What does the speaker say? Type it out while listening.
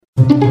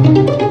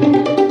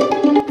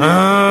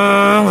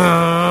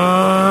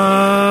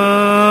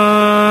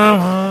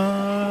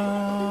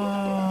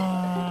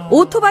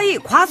오토바이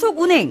과속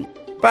운행.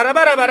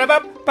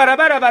 빠라바라바라밤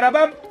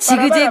빠라바라바라밤.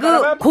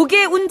 지그재그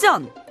고개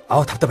운전.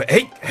 아우 답답해.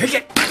 에이.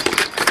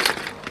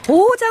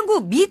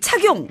 보호장구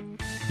미착용.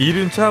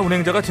 이륜차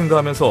운행자가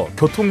증가하면서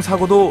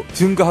교통사고도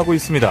증가하고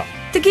있습니다.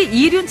 특히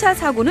이륜차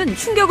사고는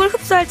충격을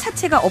흡수할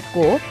차체가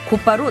없고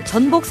곧바로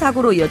전복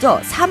사고로 이어져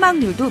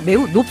사망률도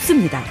매우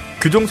높습니다.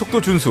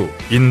 규정속도 준수,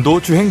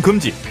 인도 주행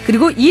금지.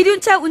 그리고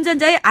이륜차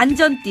운전자의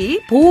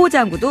안전띠,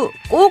 보호장구도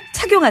꼭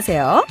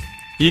착용하세요.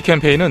 이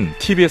캠페인은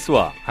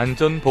TBS와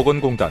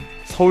안전보건공단,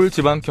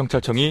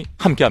 서울지방경찰청이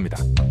함께합니다.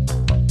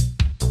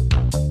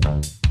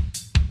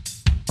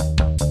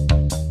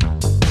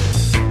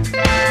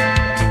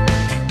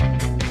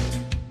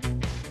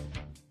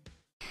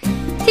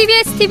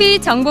 TBS TV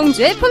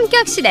정봉주의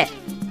품격 시대.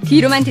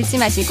 귀로만 듣지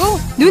마시고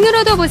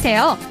눈으로도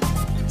보세요.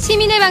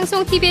 시민의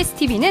방송 TBS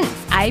TV는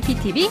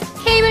IPTV,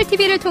 케이블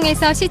TV를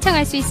통해서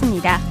시청할 수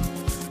있습니다.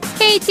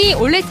 KT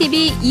올레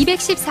TV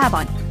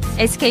 214번,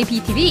 SK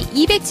BTV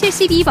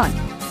 272번,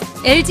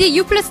 LG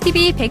U+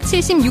 TV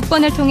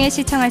 176번을 통해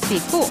시청할 수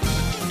있고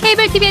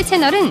케이블 TV의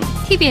채널은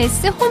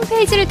TBS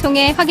홈페이지를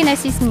통해 확인할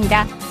수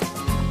있습니다.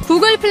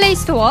 구글 플레이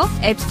스토어,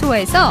 앱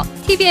스토어에서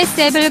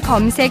TBS 앱을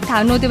검색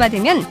다운로드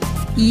받으면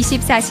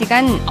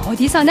 24시간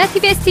어디서나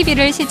TBS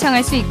TV를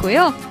시청할 수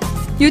있고요.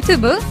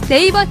 유튜브,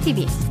 네이버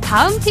TV,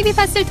 다음 TV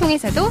팟을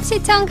통해서도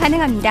시청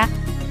가능합니다.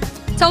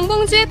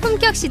 정봉주의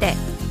품격 시대.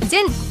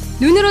 이젠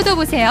눈으로도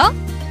보세요.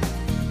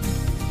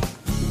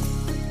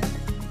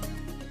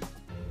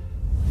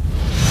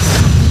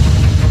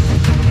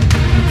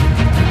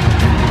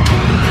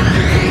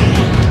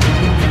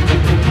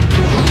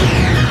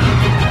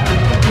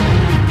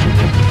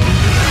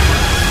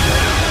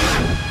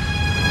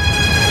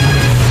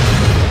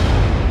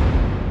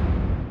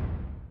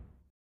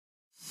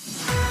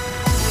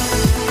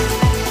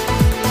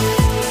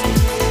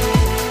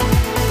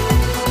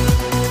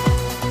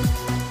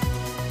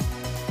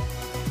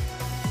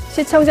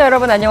 시청자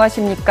여러분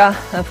안녕하십니까?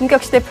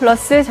 품격시대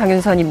플러스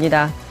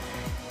장윤선입니다.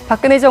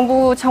 박근혜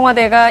정부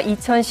청와대가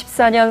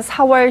 2014년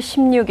 4월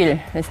 16일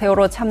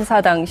세월호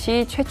참사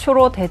당시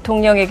최초로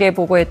대통령에게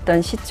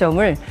보고했던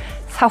시점을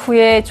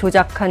사후에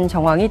조작한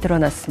정황이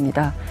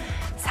드러났습니다.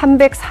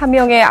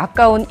 304명의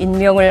아까운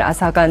인명을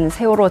앗아간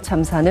세월호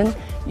참사는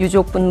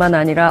유족뿐만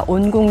아니라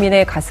온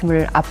국민의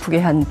가슴을 아프게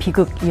한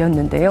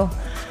비극이었는데요.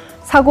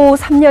 사고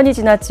 3년이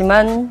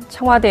지났지만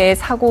청와대의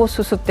사고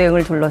수습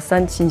대응을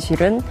둘러싼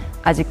진실은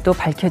아직도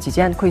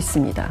밝혀지지 않고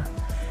있습니다.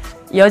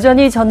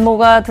 여전히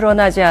전모가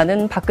드러나지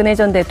않은 박근혜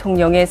전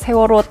대통령의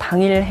세월호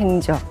당일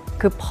행적,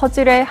 그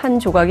퍼즐의 한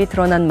조각이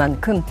드러난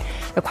만큼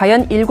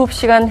과연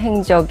 7시간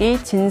행적이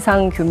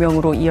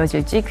진상규명으로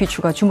이어질지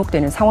귀추가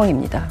주목되는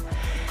상황입니다.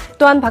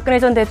 또한 박근혜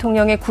전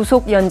대통령의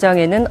구속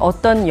연장에는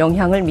어떤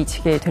영향을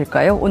미치게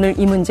될까요? 오늘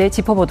이 문제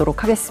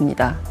짚어보도록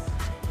하겠습니다.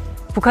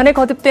 북한의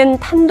거듭된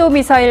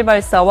탄도미사일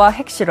발사와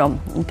핵실험,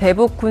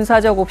 대북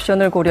군사적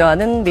옵션을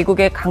고려하는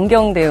미국의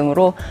강경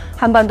대응으로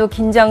한반도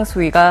긴장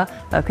수위가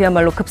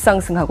그야말로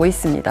급상승하고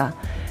있습니다.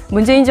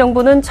 문재인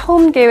정부는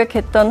처음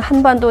계획했던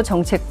한반도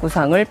정책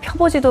구상을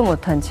펴보지도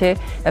못한 채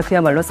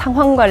그야말로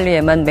상황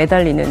관리에만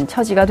매달리는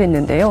처지가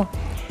됐는데요.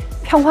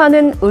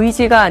 평화는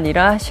의지가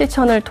아니라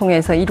실천을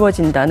통해서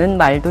이루어진다는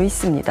말도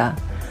있습니다.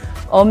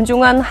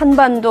 엄중한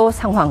한반도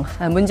상황,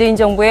 문재인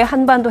정부의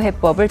한반도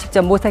해법을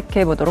직접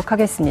모색해 보도록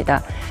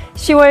하겠습니다.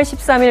 10월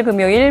 13일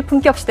금요일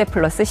품격시대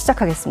플러스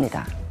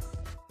시작하겠습니다.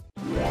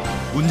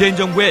 문재인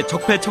정부의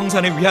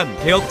적폐청산을 위한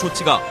개혁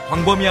조치가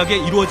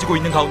광범위하게 이루어지고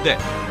있는 가운데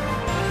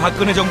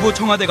박근혜 정부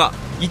청와대가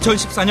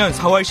 2014년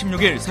 4월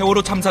 16일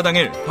세월호 참사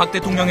당일 박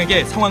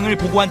대통령에게 상황을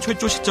보고한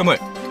최초 시점을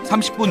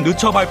 30분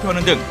늦춰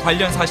발표하는 등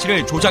관련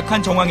사실을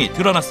조작한 정황이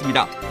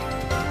드러났습니다.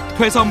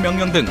 퇴선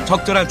명령 등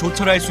적절한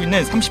조처를 할 수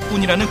있는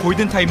 30분이라는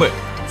골든타임을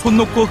손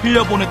놓고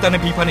흘려보냈다는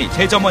비판이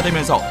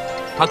재점화되면서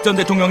박 전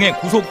대통령의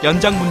구속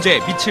연장 문제에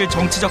미칠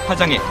정치적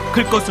파장이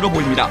클 것으로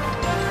보입니다.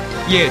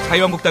 이에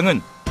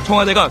자유한국당은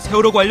청와대가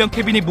세월호 관련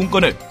캐비닛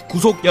문건을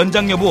구속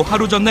연장 여부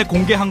하루 전날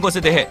공개한 것에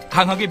대해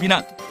강하게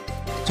비난.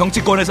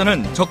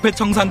 정치권에서는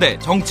적폐청산 대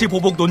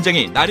정치보복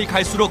논쟁이 날이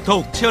갈수록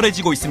더욱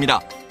치열해지고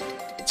있습니다.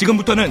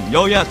 지금부터는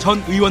여야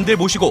전 의원들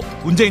모시고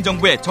문재인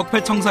정부의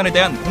적폐청산에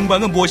대한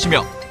공방은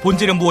무엇이며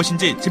본질은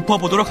무엇인지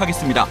짚어보도록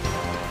하겠습니다.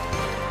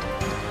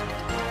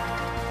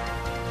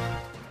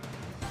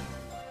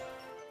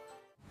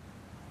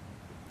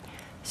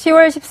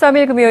 (10월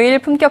 13일) 금요일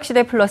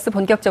품격시대 플러스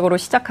본격적으로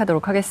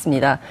시작하도록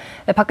하겠습니다.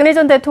 박근혜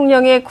전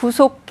대통령의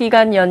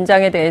구속기간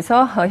연장에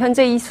대해서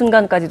현재 이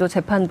순간까지도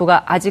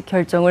재판부가 아직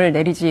결정을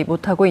내리지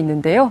못하고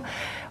있는데요.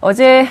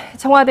 어제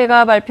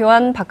청와대가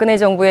발표한 박근혜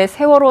정부의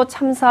세월호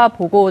참사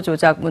보고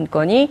조작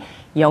문건이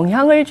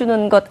영향을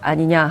주는 것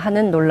아니냐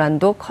하는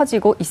논란도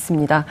커지고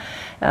있습니다.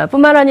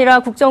 뿐만 아니라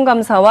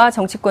국정감사와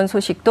정치권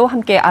소식도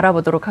함께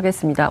알아보도록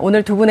하겠습니다.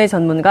 오늘 두 분의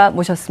전문가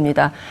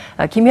모셨습니다.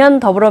 김현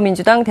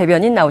더불어민주당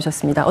대변인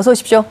나오셨습니다. 어서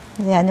오십시오.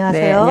 네,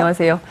 안녕하세요. 네,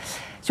 안녕하세요.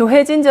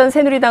 조혜진 전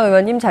새누리당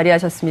의원님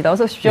자리하셨습니다.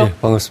 어서 오십시오. 네,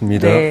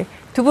 반갑습니다. 네,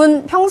 두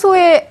분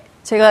평소에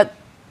제가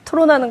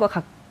토론하는 거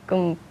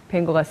가끔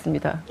뵌 것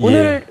같습니다.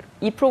 오늘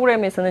이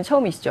프로그램에서는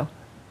처음이시죠?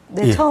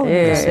 네,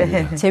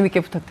 처음이에요.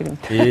 재밌게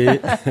부탁드립니다. 예.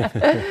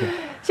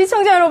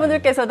 시청자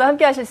여러분들께서도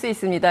함께 하실 수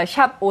있습니다.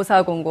 샵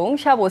 5400,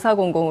 샵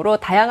 5400으로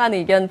다양한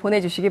의견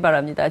보내주시기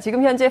바랍니다.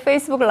 지금 현재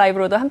페이스북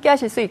라이브로도 함께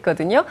하실 수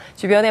있거든요.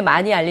 주변에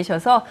많이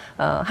알리셔서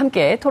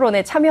함께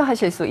토론에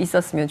참여하실 수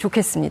있었으면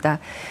좋겠습니다.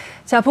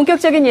 자,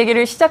 본격적인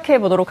얘기를 시작해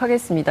보도록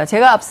하겠습니다.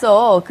 제가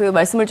앞서 그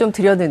말씀을 좀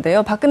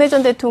드렸는데요. 박근혜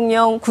전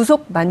대통령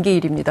구속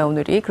만기일입니다,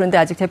 오늘이. 그런데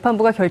아직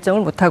재판부가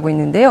결정을 못하고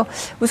있는데요.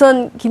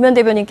 우선 김현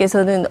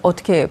대변인께서는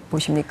어떻게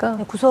보십니까?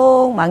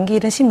 구속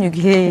만기일은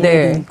 16일이고요.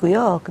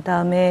 네.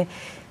 그다음에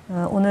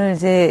오늘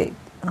이제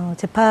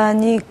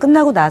재판이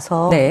끝나고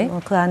나서 네.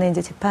 그 안에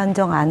이제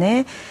재판정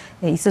안에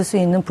있을 수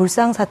있는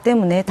불상사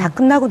때문에 다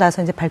끝나고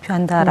나서 이제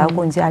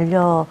발표한다라고 이제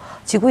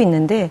알려지고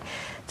있는데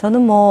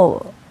저는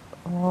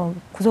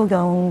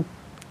구속영장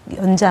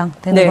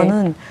되는 네.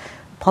 거는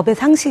법의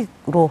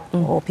상식으로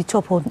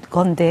비춰본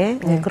건데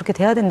그렇게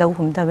돼야 된다고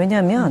봅니다.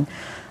 왜냐하면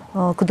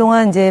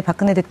그동안 이제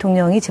박근혜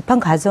대통령이 재판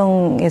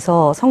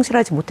과정에서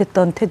성실하지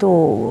못했던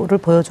태도를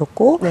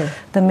보여줬고,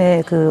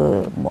 그다음에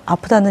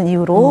아프다는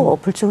이유로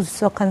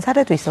불출석한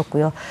사례도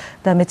있었고요.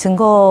 그다음에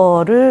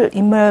증거를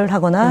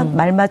인멸하거나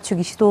말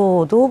맞추기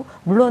시도도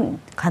물론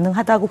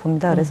가능하다고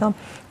봅니다. 그래서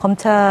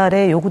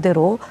검찰의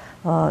요구대로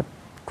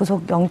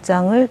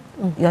구속영장을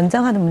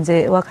연장하는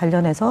문제와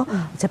관련해서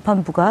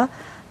재판부가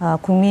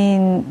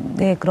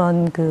국민의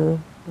그런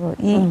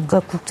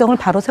국정을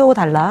바로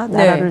세워달라,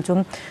 나라를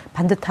좀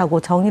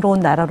반듯하고 정의로운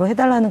나라로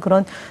해달라는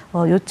그런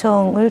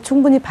요청을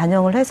충분히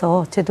반영을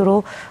해서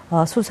제대로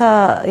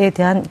수사에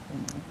대한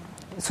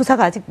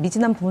수사가 아직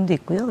미진한 부분도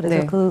있고요.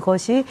 그래서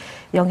그것이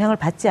영향을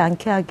받지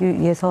않게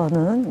하기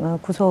위해서는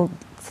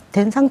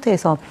구속된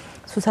상태에서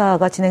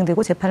수사가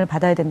진행되고 재판을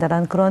받아야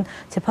된다는 그런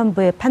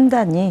재판부의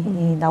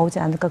판단이 나오지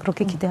않을까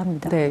그렇게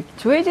기대합니다. 네,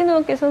 조혜진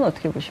의원께서는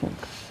어떻게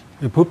보십니까?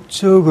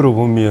 법적으로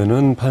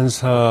보면은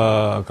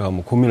판사가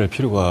고민할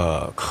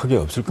필요가 크게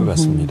없을 것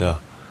같습니다.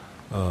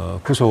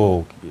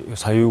 구속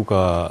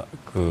사유가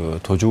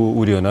도주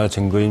우려나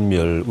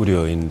증거인멸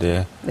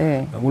우려인데,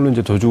 물론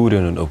이제 도주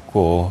우려는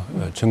없고,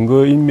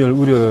 증거인멸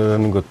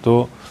우려라는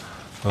것도,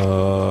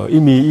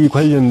 이미 이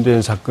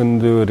관련된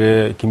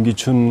사건들의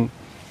김기춘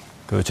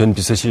전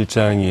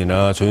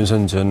비서실장이나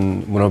조윤선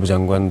전 문화부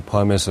장관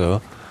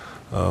포함해서,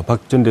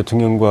 박 전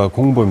대통령과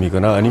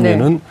공범이거나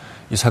아니면은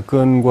이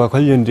사건과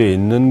관련되어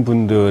있는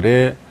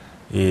분들의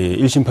이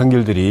 1심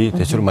판결들이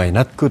대체로 많이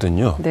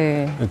났거든요.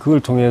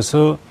 그걸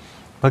통해서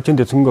박 전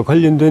대통령과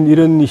관련된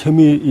이런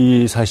혐의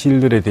이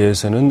사실들에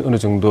대해서는 어느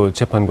정도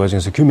재판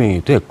과정에서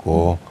규명이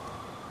됐고,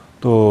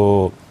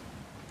 또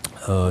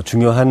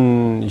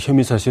중요한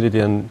혐의 사실에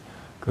대한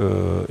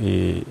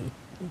이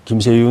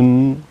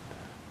김세윤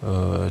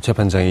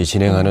재판장이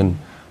진행하는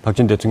박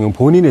전 대통령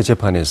본인의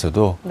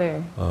재판에서도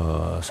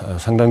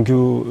상당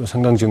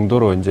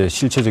정도로 이제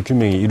실체적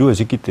규명이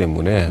이루어졌기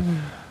때문에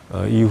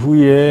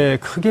이후에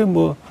크게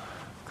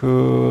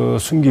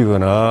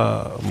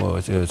숨기거나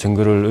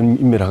증거를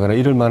인멸하거나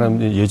이럴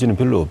만한 여지는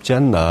별로 없지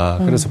않나.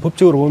 그래서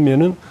법적으로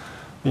보면은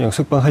그냥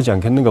석방하지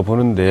않겠는가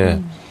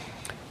보는데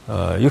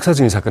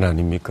역사적인 사건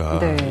아닙니까?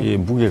 이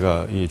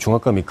무게가 이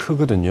중압감이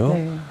크거든요.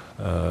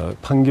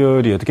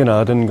 판결이 어떻게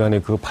나가든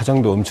간에 그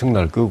파장도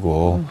엄청날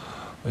거고.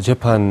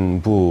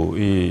 재판부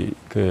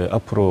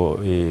앞으로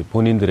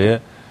본인들의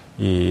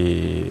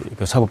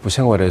사법부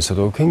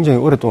생활에서도 굉장히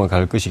오랫동안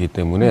갈 것이기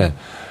때문에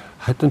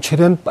하여튼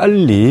최대한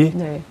빨리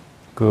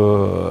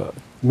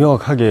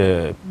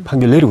명확하게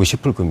판결 내리고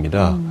싶을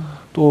겁니다.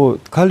 또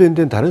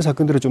관련된 다른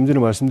사건들은 좀 전에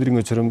말씀드린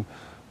것처럼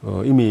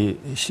이미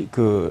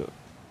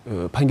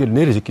판결이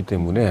내려졌기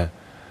때문에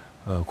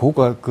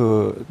그거가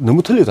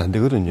너무 틀려도 안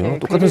되거든요.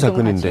 똑같은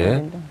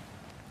사건인데.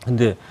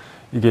 근데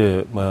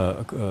이게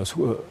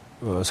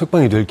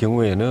석방이 될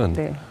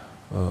경우에는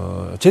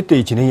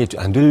제때 진행이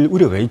안 될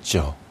우려가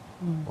있죠.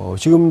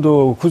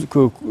 지금도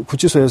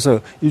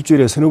구치소에서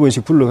일주일에 서너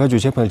번씩 불러가지고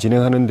재판을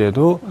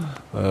진행하는데도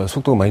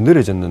속도가 많이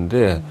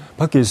느려졌는데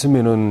밖에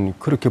있으면은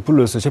그렇게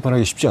불러서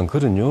재판하기 쉽지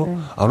않거든요.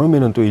 안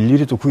오면은 또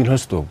일일이 또 구인할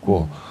수도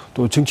없고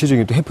또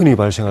정치적인 또 해프닝이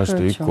발생할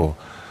수도 있고.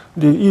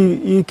 근데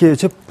이렇게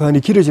재판이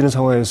길어지는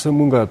상황에서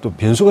뭔가 또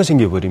변수가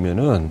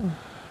생겨버리면은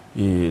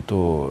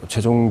또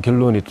최종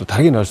결론이 또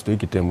다르게 날 수도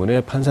있기 때문에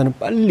판사는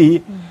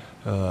빨리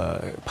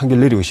판결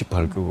내리고 싶어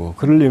할 거고,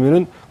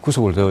 그러려면은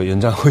구속을 더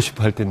연장하고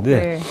싶어 할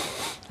텐데,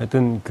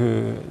 하여튼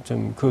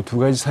그 두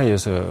가지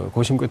사이에서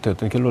고심 끝에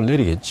어떤 결론을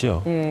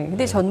내리겠죠.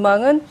 근데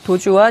전망은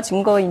도주와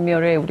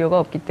증거인멸의 우려가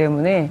없기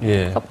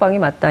때문에 석방이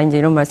맞다, 이제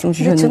이런 말씀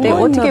주셨는데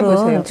어떻게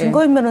보세요?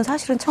 증거인멸은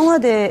사실은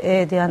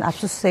청와대에 대한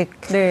압수수색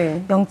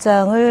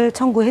영장을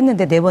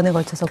청구했는데 4번에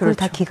걸쳐서 그걸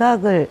다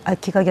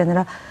기각이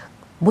아니라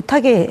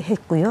못하게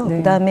했고요.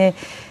 그다음에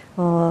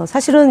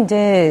사실은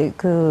이제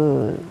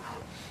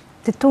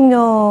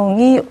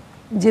대통령이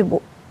이제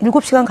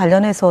 7시간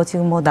관련해서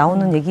지금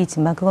나오는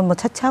얘기지만 그건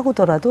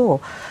차치하고더라도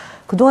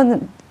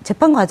그동안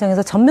재판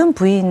과정에서 전면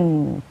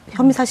부인,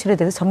 혐의 사실에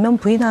대해서 전면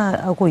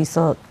부인하고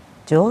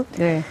있었죠.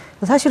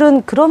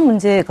 사실은 그런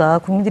문제가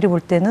국민들이 볼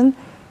때는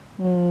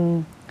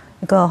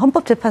그러니까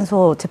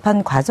헌법재판소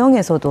재판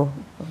과정에서도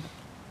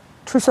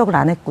출석을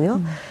안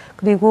했고요.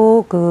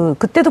 그리고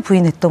그때도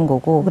부인했던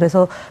거고,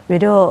 그래서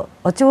외려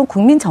어찌 보면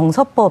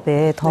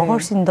국민정서법에 더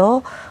훨씬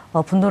더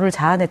분노를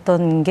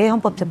자아냈던 게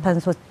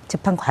헌법재판소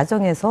재판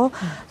과정에서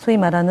소위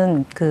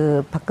말하는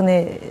그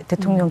박근혜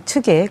대통령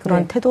측의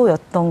그런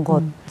태도였던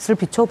것을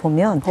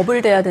비춰보면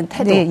법을 대하던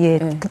태도. 네.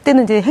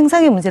 그때는 이제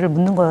행상의 문제를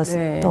묻는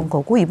거였던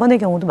거고, 이번의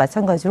경우도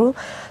마찬가지로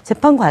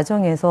재판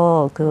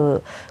과정에서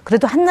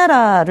그래도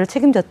한나라를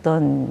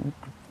책임졌던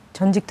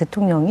전직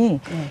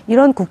대통령이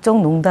이런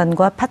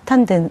국정농단과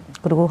파탄된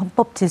그리고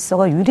헌법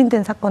질서가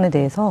유린된 사건에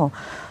대해서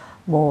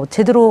뭐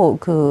제대로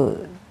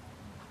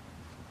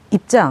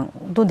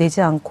입장도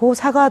내지 않고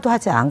사과도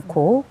하지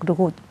않고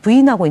그리고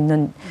부인하고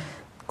있는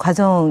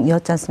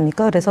과정이었지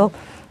않습니까? 그래서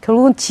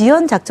결국은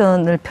지연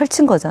작전을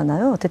펼친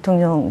거잖아요.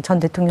 전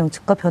대통령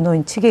측과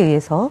변호인 측에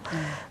의해서.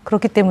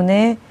 그렇기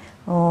때문에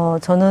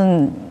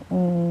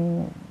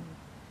저는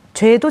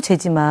죄도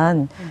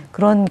죄지만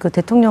그런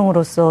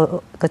대통령으로서,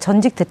 그러니까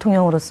전직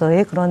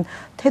대통령으로서의 그런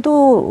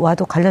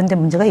태도와도 관련된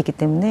문제가 있기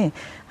때문에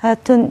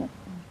하여튼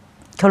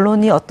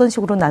결론이 어떤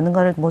식으로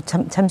나는가를 뭐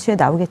잠시 후에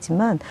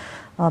나오겠지만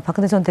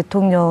박근혜 전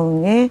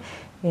대통령의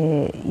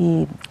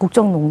이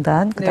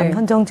국정농단, 그다음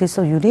헌정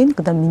질서 유린,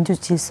 그다음 민주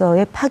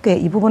질서의 파괴,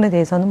 이 부분에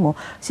대해서는 뭐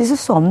씻을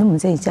수 없는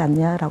문제이지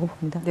않냐라고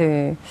봅니다.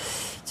 네.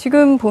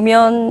 지금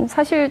보면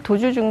사실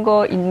도주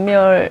증거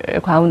인멸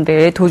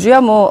가운데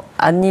도주야 뭐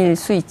아닐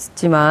수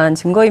있지만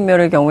증거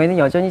인멸의 경우에는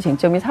여전히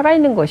쟁점이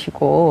살아있는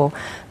것이고,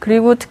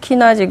 그리고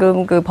특히나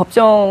지금 그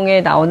법정에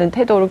나오는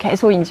태도로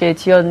계속 이제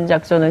지연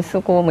작전을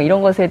쓰고 뭐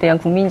이런 것에 대한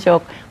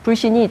국민적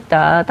불신이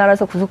있다.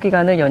 따라서 구속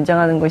기간을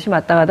연장하는 것이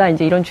마땅하다.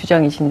 이제 이런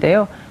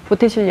주장이신데요.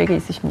 보태실 얘기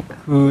있으십니까?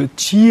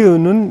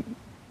 지연은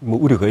뭐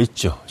우려가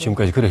있죠.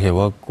 지금까지 그렇게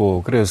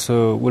해왔고,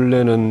 그래서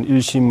원래는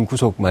 1심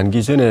구속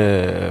만기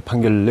전에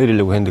판결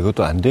내리려고 했는데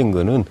그것도 안 된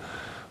거는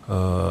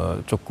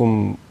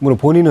조금 물론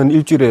본인은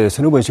일주일에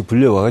서너 번씩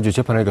불려와가지고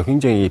재판하니까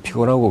굉장히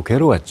피곤하고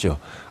괴로웠죠.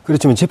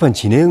 그렇지만 재판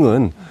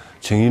진행은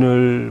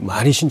증인을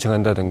많이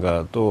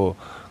신청한다든가 또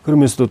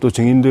그러면서도 또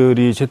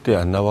증인들이 제때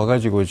안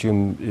나와가지고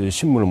지금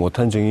신문을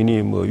못한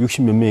증인이 뭐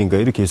 60몇 명인가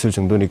이렇게 있을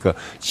정도니까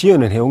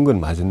지연은 해온 건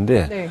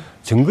맞은데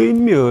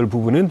증거인멸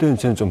부분에는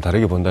저는 좀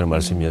다르게 본다는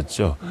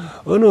말씀이었죠.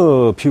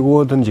 어느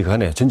피고든지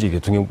간에 전직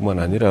대통령뿐만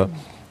아니라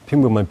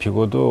평범한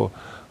피고도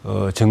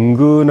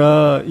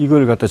증거나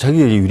이걸 갖다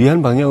자기에게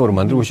유리한 방향으로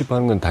만들고 싶어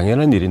하는 건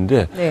당연한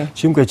일인데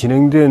지금까지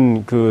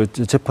진행된 그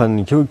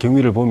재판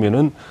경위를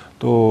보면은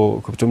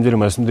또 좀 전에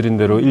말씀드린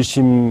대로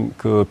 1심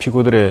그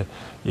피고들의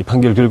이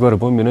판결 결과를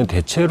보면은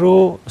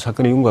대체로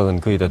사건의 윤곽은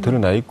거의 다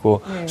드러나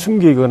있고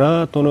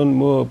숨기거나 또는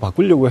뭐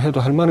바꾸려고 해도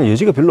할 만한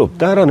여지가 별로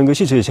없다라는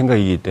것이 제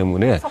생각이기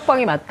때문에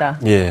석방이 맞다.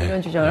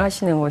 이런 주장을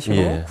하시는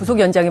것이고 구속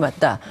연장이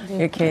맞다.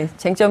 이렇게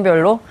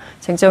쟁점별로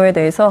쟁점에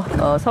대해서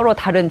서로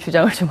다른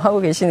주장을 좀 하고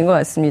계시는 것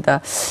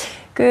같습니다.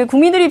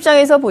 국민들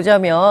입장에서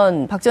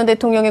보자면 박 전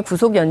대통령의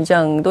구속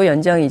연장도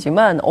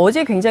연장이지만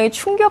어제 굉장히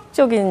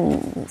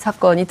충격적인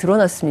사건이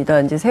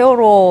드러났습니다. 이제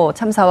세월호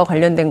참사와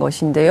관련된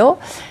것인데요.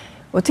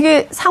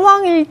 어떻게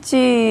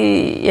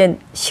상황일지의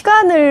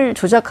시간을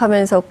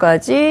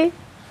조작하면서까지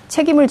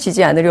책임을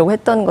지지 않으려고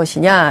했던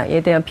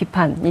것이냐에 대한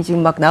비판이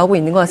지금 막 나오고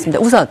있는 것 같습니다.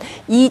 우선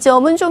이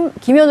점은 좀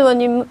김현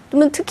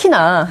의원님은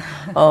특히나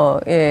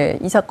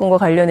이 사건과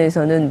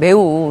관련해서는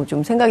매우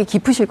좀 생각이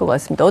깊으실 것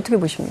같습니다. 어떻게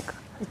보십니까?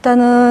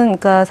 일단은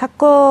그러니까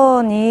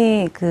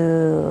사건이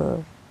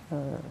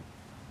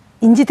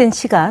인지된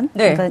시간,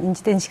 그러니까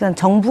인지된 시간,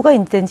 정부가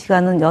인지된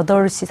시간은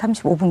 8시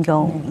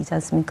 35분경이지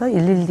않습니까?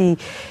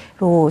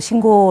 112로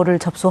신고를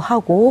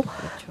접수하고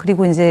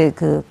그리고 이제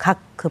각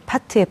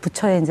파트의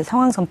부처에 이제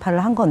상황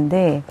전파를 한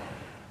건데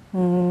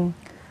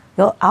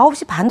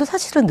 9시 반도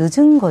사실은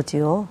늦은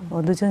거지요.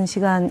 늦은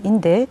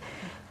시간인데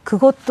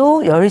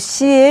그것도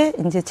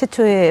 10시에 이제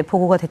최초의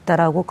보고가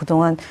됐다라고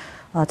그동안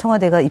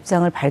청와대가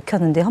입장을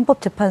밝혔는데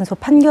헌법재판소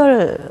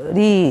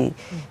판결이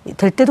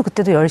될 때도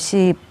그때도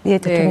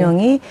 10시에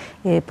대통령이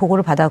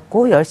보고를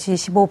받았고 10시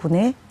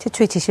 15분에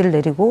최초의 지시를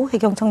내리고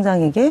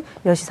해경청장에게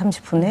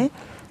 10시 30분에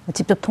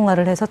직접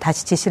통화를 해서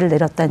다시 지시를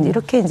내렸다.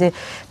 이렇게 이제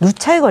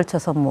누차에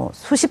걸쳐서 뭐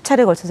수십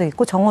차례에 걸쳐서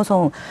있고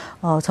정호성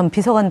전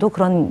비서관도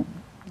그런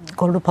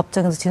걸로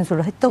법정에서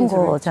진술을 했던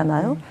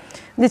거잖아요.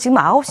 근데 지금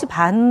 9시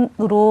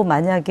반으로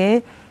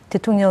만약에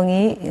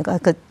대통령이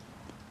그러니까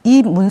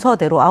이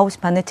문서대로 9시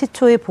반에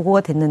최초의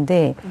보고가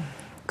됐는데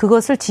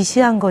그것을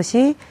지시한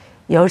것이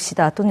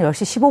 10시다 또는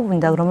 10시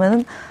 15분이다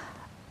그러면은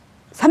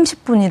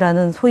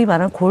 30분이라는 소위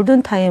말하는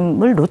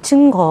골든타임을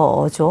놓친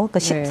거죠. 그러니까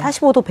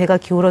 45도 배가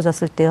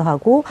기울어졌을 때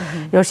하고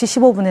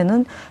 10시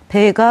 15분에는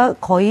배가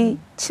거의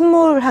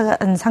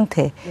침몰한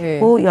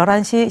상태고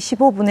 11시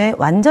 15분에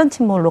완전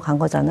침몰로 간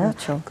거잖아요.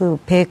 그렇죠.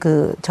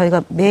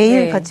 저희가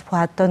매일 같이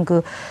봤던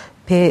그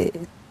배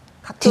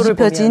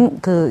뒤집혀진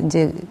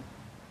이제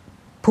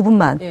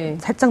부분만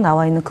살짝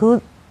나와 있는 그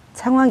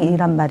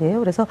상황이란 말이에요.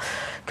 그래서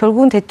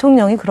결국은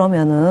대통령이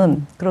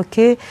그러면은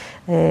그렇게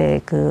이제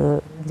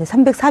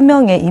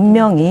 304명의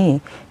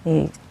임명이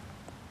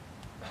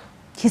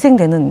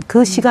희생되는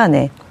그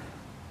시간에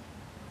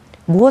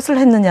무엇을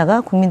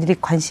했느냐가 국민들이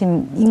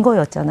관심인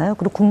거였잖아요.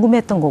 그리고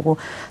궁금했던 거고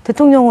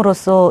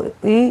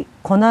대통령으로서의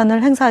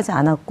권한을 행사하지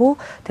않았고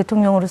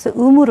대통령으로서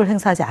의무를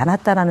행사하지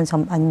않았다라는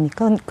점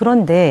아닙니까?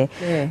 그런데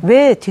네.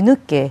 왜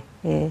뒤늦게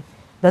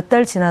몇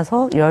달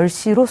지나서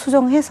 10시로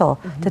수정해서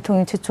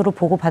대통령이 최초로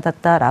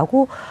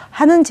보고받았다라고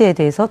하는지에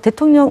대해서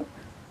대통령이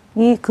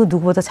그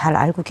누구보다 잘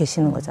알고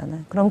계시는 거잖아요.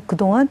 그럼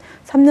그동안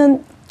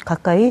 3년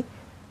가까이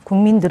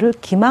국민들을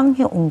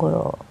기망해 온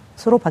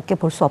것으로밖에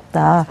볼 수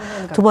없다.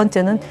 두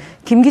번째는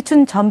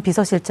김기춘 전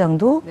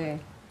비서실장도 네.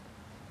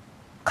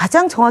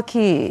 가장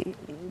정확히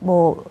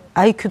뭐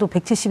IQ도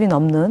 170이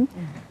넘는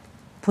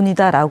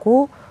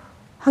분이다라고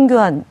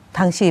황교안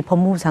당시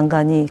법무부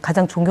장관이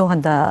가장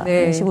존경한다는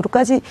네.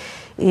 식으로까지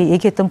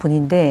얘기했던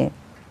분인데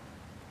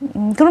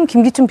그럼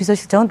김기춘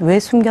비서실장은 왜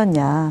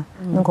숨겼냐는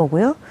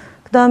거고요.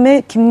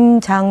 그다음에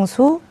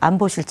김장수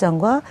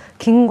안보실장과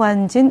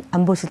김관진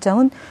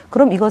안보실장은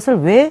그럼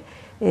이것을 왜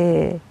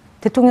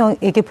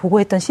대통령에게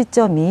보고했던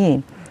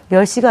시점이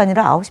 10시가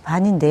아니라 9시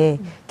반인데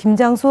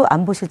김장수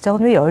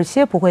안보실장은 왜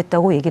 10시에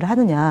보고했다고 얘기를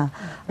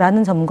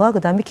하느냐라는 점과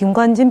그다음에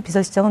김관진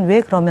비서실장은 왜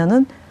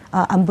그러면은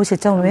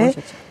안보실장은 왜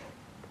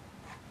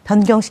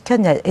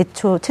변경시켰냐,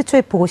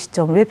 최초의 보고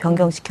시점을 왜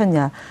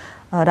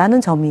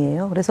변경시켰냐라는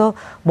점이에요. 그래서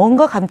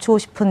뭔가 감추고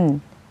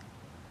싶은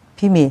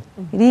비밀이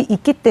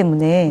있기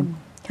때문에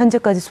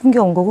현재까지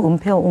숨겨온 거고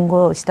은폐온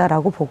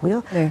것이다라고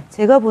보고요. 네.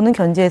 제가 보는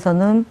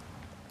견지에서는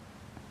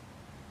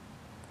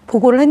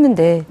보고를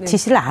했는데 네.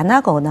 지시를 안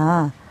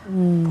하거나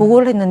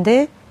보고를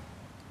했는데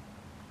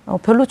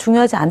별로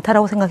중요하지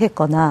않다라고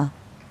생각했거나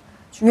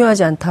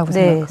중요하지 않다고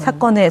네,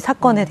 생각하는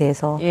사건에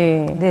대해서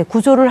예. 네,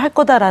 구조를 할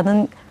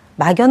거다라는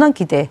막연한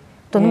기대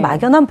또는 예.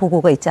 막연한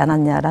보고가 있지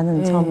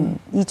않았냐라는 예.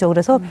 점이죠.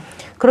 그래서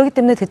그렇기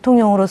때문에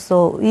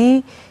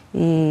대통령으로서의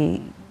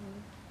이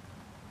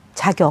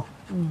자격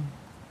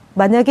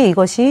만약에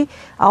이것이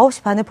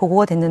 9시 반에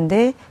보고가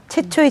됐는데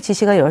최초의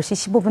지시가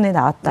 10시 15분에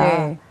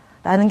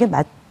나왔다라는 게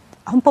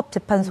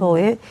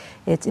헌법재판소의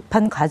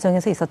재판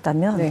과정에서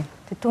있었다면 네.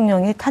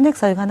 대통령의 탄핵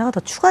사유가 하나가 더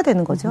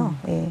추가되는 거죠.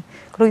 예.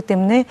 그렇기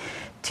때문에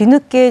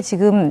뒤늦게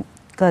지금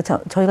그러니까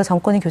저희가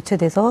정권이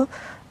교체돼서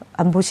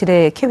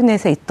안보실에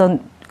캐비넷에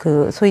있던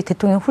그 소위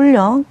대통령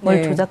훈령을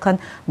네. 조작한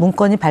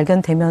문건이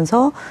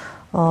발견되면서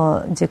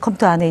이제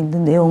컴퓨터 안에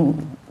있는 내용을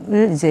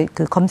이제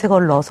그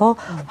검색어를 넣어서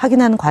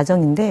확인하는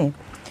과정인데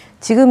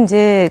지금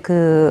이제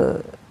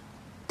그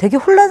되게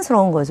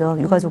혼란스러운 거죠.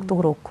 유가족도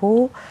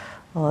그렇고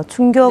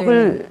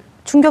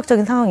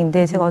충격적인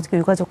상황인데 제가 어저께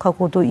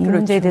유가족하고도 이 그렇죠.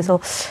 문제에 대해서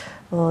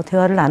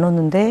대화를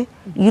나눴는데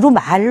이루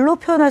말로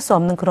표현할 수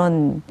없는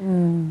그런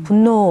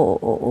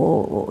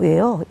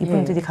분노예요.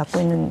 이분들이 예. 갖고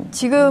있는.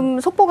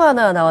 지금 속보가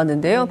하나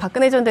나왔는데요.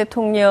 박근혜 전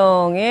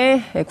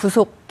대통령의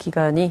구속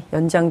기간이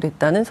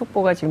연장됐다는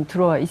속보가 지금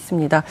들어와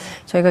있습니다.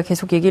 저희가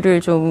계속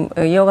얘기를 좀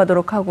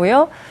이어가도록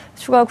하고요.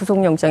 추가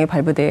구속영장이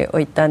발부되어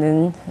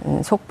있다는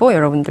속보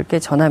여러분들께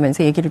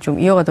전하면서 얘기를 좀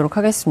이어가도록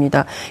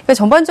하겠습니다. 그러니까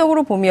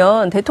전반적으로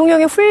보면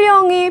대통령의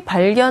훈령이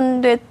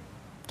발견됐기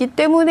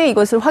때문에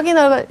이것을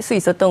확인할 수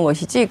있었던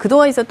것이지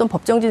그동안 있었던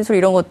법정 진술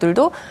이런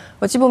것들도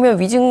어찌 보면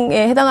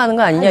위증에 해당하는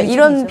거 아니냐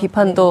이런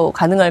비판도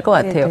가능할 것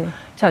같아요. 네네.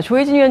 자,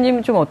 조혜진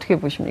의원님 좀 어떻게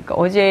보십니까?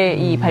 어제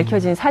이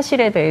밝혀진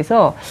사실에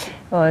대해서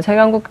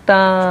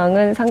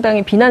자유한국당은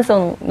상당히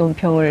비난성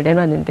논평을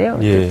내놨는데요.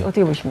 예.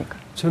 어떻게 보십니까?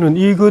 저는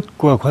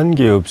이것과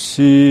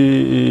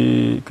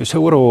관계없이 그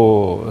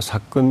세월호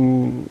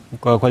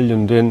사건과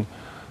관련된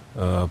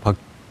박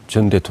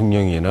전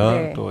대통령이나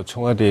네. 또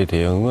청와대의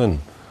대응은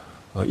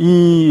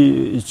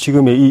이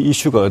지금의 이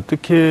이슈가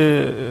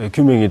어떻게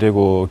규명이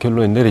되고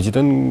결론이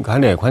내려지든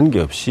간에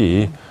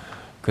관계없이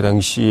그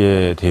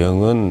당시의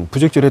대응은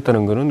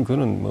부적절했다는 거는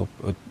그거는 뭐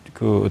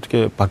그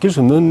어떻게 바뀔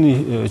수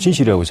없는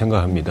진실이라고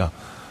생각합니다.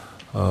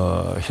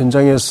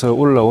 현장에서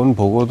올라온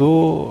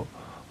보고도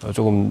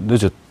조금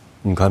늦은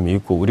감이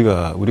있고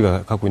우리가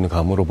갖고 있는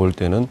감으로 볼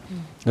때는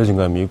늦은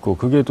감이 있고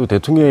그게 또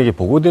대통령에게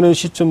보고되는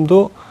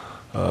시점도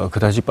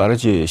그다지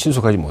빠르지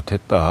신속하지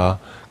못했다.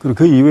 그리고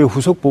그 이후에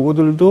후속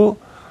보고들도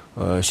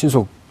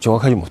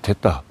정확하지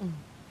못했다.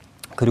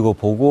 그리고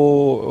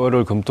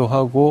보고를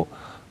검토하고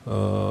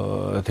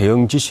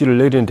대응 지시를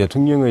내린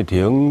대통령의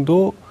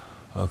대응도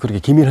그렇게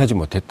기민하지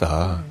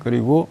못했다.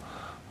 그리고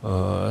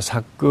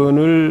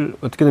사건을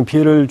어떻게든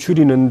피해를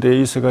줄이는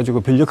데 있어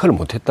가지고 별 역할을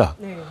못했다.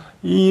 네.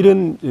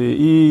 이런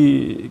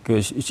세월호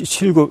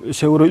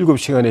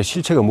 7시간의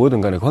실체가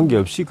뭐든 간에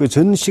관계없이 그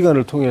전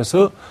시간을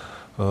통해서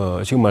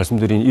지금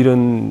말씀드린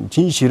이런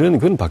진실은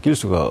그건 바뀔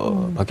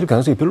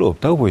가능성이 별로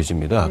없다고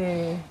보여집니다.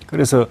 네.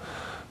 그래서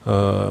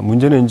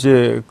문제는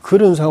이제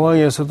그런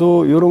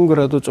상황에서도 이런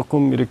거라도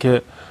조금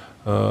이렇게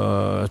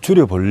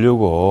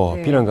줄여보려고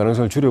네. 비난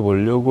가능성을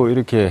줄여보려고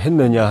이렇게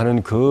했느냐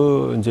하는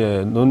그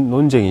이제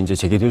논쟁이 이제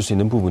제기될 수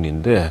있는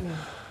부분인데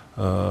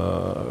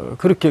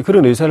그렇게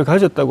그런 의사를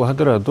가졌다고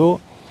하더라도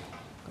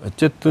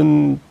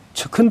어쨌든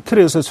큰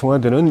틀에서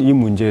청와대는 이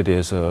문제에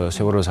대해서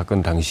세월호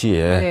사건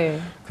당시에 네.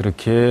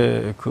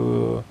 그렇게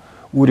그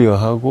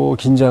우려하고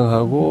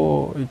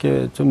긴장하고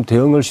이렇게 좀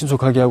대응을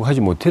신속하게 하고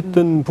하지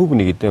못했던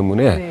부분이기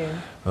때문에 네.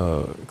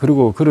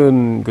 그리고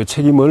그런 그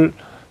책임을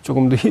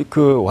조금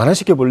더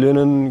완화시켜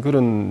보려는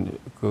그런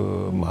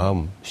그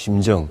마음,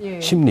 심정,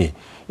 심리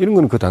이런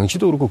거는 그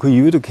당시도 그렇고 그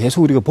이후에도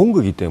계속 우리가 본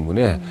거기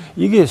때문에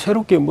이게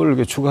새롭게 뭘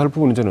이렇게 추가할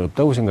부분은 저는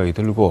없다고 생각이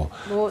들고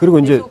그리고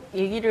이제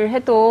얘기를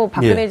해도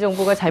박근혜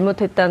정부가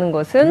잘못했다는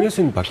것은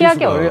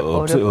피하기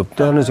어렵다.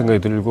 없다는 생각이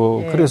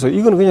들고 그래서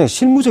이거는 그냥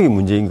실무적인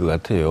문제인 것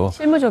같아요.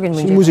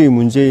 실무적인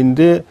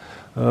문제인데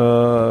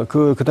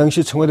그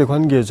당시 청와대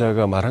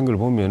관계자가 말한 걸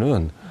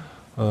보면은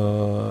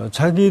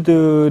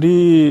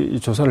자기들이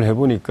조사를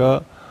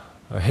해보니까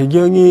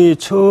해경이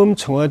처음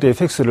청와대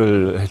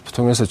팩스를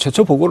통해서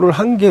최초 보고를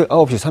한 게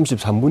 9시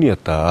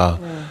 33분이었다.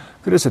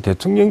 그래서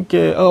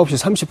대통령께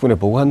 9시 30분에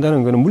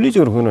보고한다는 것은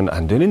물리적으로 그거는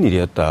안 되는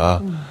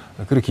일이었다.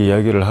 그렇게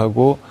이야기를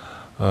하고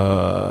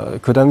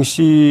그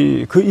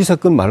당시 이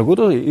사건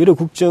말고도 여러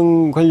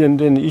국정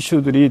관련된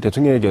이슈들이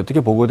대통령에게 어떻게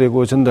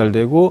보고되고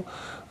전달되고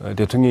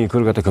대통령이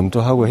그걸 갖다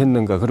검토하고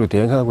했는가 그리고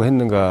대응하고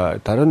했는가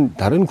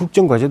다른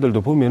국정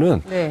과제들도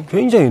보면은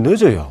굉장히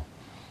늦어요.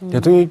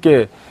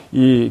 대통령께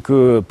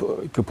그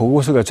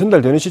보고서가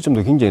전달되는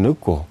시점도 굉장히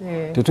늦고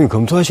대통령이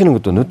검토하시는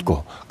것도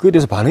늦고 그에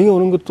대해서 반응이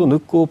오는 것도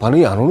늦고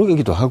반응이 안 오는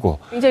거기도 하고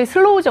굉장히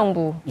슬로우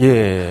정부.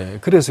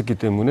 그랬었기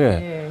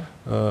때문에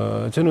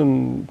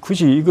저는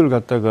굳이 이걸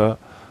갖다가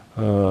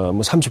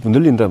뭐 30분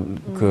늘린다,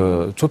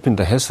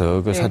 좁힌다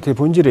해서 그 사태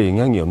본질에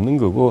영향이 없는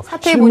거고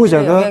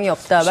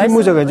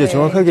실무자가 이제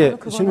정확하게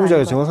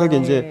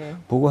이제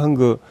보고한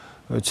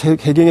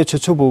해경의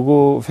최초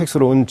보고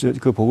팩스로 온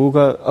그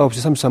보고가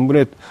 9시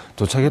 33분에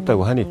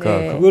도착했다고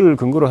하니까 그걸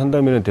근거로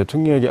한다면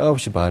대통령에게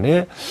 9시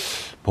반에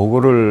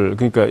보고를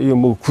그러니까 이거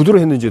뭐 구두로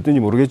했는지 어떤지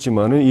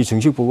모르겠지만은 이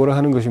정식 보고를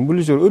하는 것이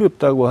물리적으로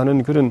어렵다고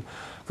하는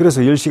그래서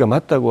 10시가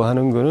맞다고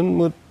하는 거는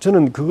뭐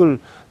저는 그걸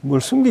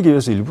뭘 숨기기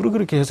위해서 일부러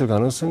그렇게 했을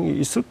가능성이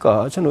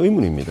있을까 저는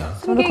의문입니다.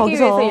 숨기기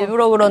위해서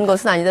일부러 그런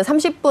것은 아니다.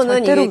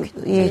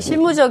 30분은 이게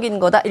실무적인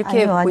거다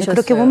이렇게 보셨어요.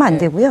 그렇게 보면 안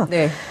되고요.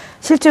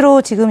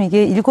 실제로 지금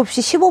이게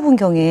 7시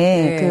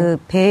 15분경에 그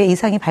배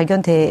이상이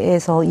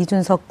발견돼서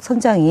이준석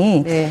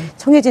선장이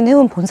청해진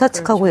해운 본사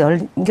측하고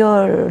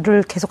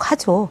연결을 계속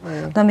하죠.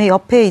 그다음에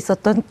옆에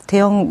있었던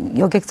대형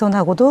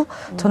여객선하고도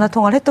전화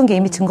통화를 했던 게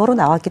이미 증거로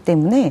나왔기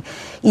때문에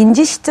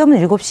인지 시점은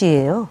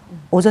 7시예요.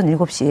 오전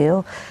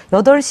 7시예요.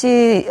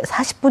 8시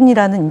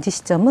 40분이라는 인지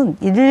시점은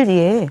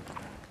 112에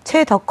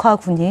최덕화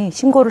군이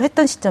신고를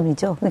했던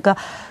시점이죠. 그러니까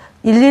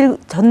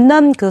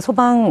전남 그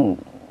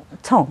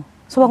소방청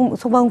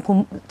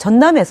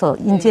전남에서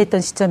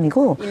인지했던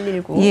시점이고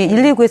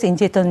 119에서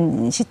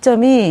인지했던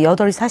시점이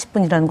 8시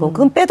 40분이라는 거.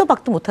 그건 빼도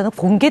박도 못하는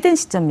공개된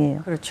시점이에요.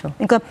 그렇죠.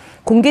 그러니까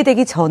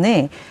공개되기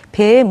전에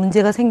배에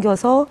문제가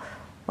생겨서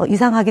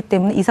이상하기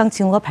때문에 이상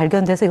징후가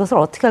발견돼서 이것을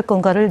어떻게 할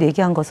건가를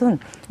얘기한 것은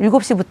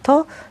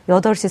 7시부터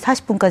 8시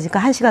 40분까지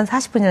그러니까 1시간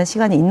 40분이라는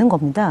시간이 있는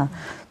겁니다.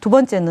 두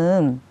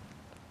번째는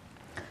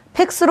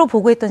팩스로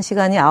보고했던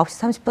시간이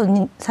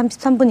 9시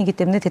 33분이기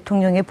때문에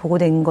대통령에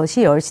보고된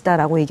것이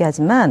 10시다라고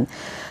얘기하지만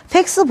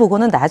팩스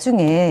보고는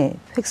나중에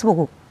팩스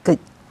보고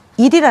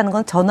일이라는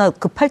건 전화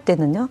급할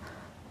때는요.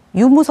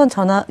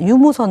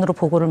 유무선으로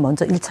보고를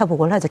먼저 1차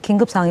보고를 하죠.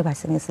 긴급 상황이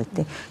발생했을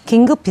때.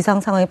 긴급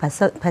비상 상황이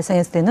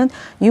발생했을 때는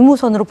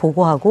유무선으로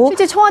보고하고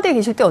실제 청와대에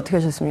계실 때 어떻게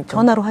하셨습니까?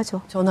 전화로 하죠.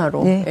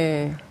 전화로.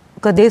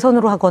 그러니까 내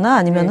손으로 하거나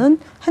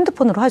아니면은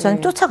핸드폰으로 하죠.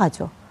 아니면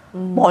쫓아가죠.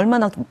 뭐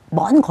얼마나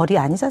먼 거리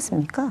아니지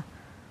않습니까?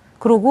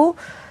 그리고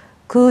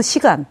그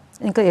시간,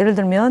 그러니까 예를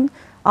들면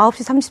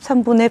 9시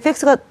 33분에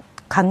팩스가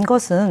간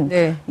것은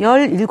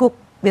 17에서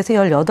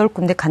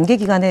 18군데 관계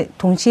기관에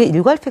동시에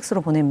일괄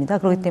팩스로 보냅니다.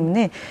 그렇기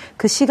때문에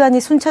그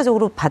시간이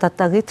순차적으로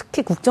받았다.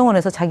 특히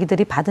국정원에서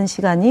자기들이 받은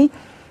시간이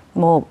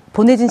뭐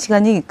보내진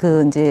시간이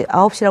이제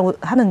 9시라고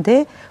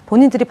하는데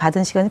본인들이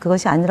받은 시간이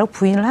그것이 아니라고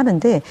부인을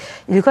하는데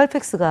일괄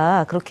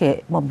팩스가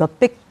그렇게 뭐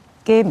몇백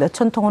개,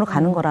 몇천 통으로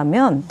가는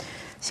거라면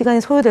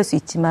시간이 소요될 수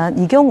있지만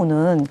이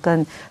경우는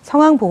그러니까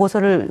상황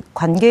보고서를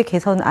관계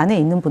개선 안에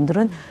있는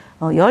분들은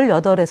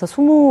 18에서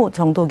 20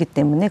 정도이기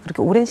때문에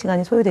그렇게 오랜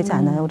시간이 소요되지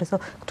않아요. 그래서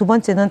두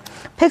번째는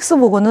팩스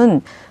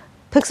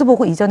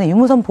보고 이전에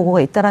유무선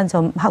보고가 있다라는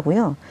점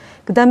하고요.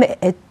 그다음에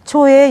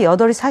애초에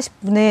 8시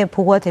 40분에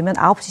보고가 되면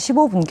 9시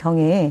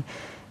 15분경에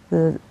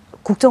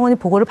국정원이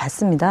보고를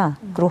받습니다.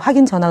 그리고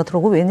확인 전화가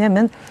들어오고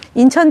왜냐하면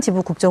인천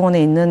지부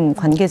국정원에 있는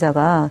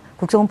관계자가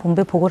국정원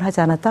본부에 보고를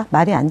하지 않았다?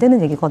 말이 안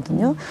되는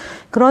얘기거든요.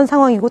 그런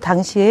상황이고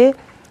당시에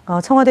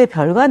청와대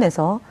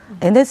별관에서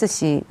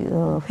NSC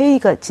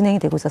회의가 진행이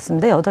되고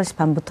있었습니다. 8시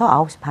반부터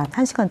 9시 반,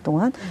 1시간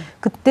동안.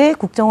 그때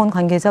국정원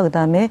관계자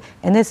그다음에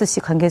NSC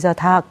관계자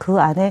다 그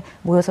안에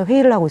모여서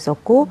회의를 하고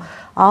있었고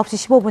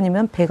 9시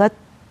 15분이면 배가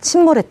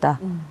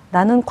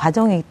침몰했다라는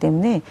과정이기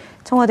때문에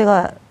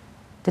청와대가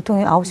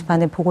대통령이 9시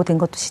반에 보고된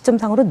것도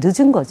시점상으로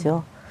늦은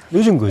거죠.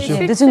 늦은 거죠.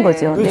 늦은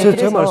거죠.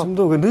 제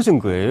말씀도 늦은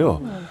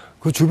거예요.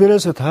 그 주변은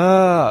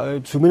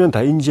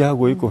다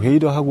인지하고 있고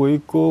회의도 하고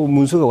있고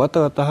문서가 왔다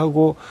갔다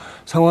하고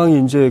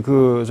상황이 이제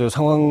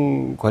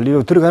상황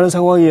관리로 들어가는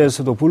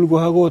상황이어서도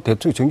불구하고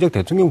정작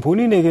대통령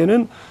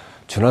본인에게는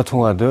전화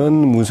통화든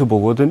문서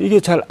보고든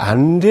이게 잘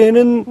안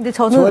되는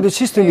청와대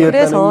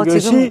시스템이었다는 것이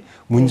지금,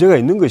 문제가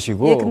있는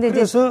것이고 예, 근데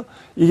그래서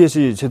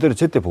이것이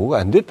제때 보고가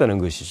안 됐다는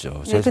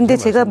것이죠. 예, 근데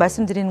제가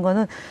말씀드리는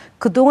거는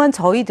그동안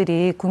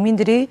저희들이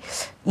국민들이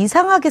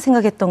이상하게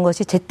생각했던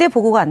것이 제때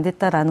보고가 안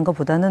됐다라는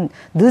것보다는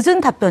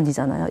늦은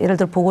답변이잖아요. 예를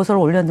들어 보고서를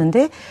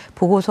올렸는데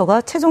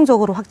보고서가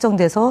최종적으로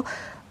확정돼서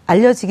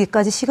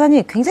알려지기까지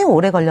시간이 굉장히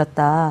오래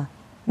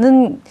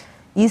걸렸다는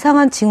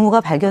이상한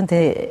징후가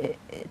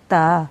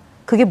발견됐다.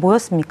 그게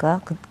뭐였습니까?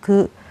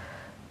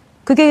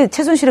 그게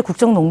최순실의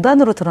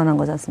국정농단으로 드러난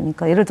거지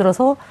않습니까? 예를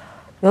들어서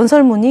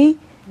연설문이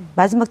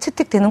마지막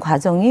채택되는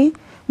과정이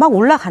막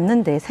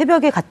올라갔는데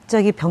새벽에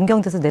갑자기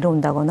변경돼서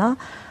내려온다거나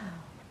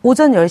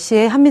오전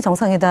 10시에 한미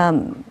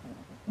정상회담을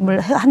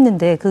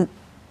했는데 그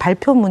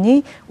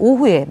발표문이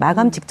오후에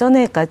마감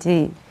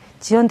직전에까지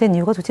지연된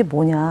이유가 도대체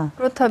뭐냐.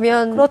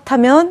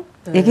 그렇다면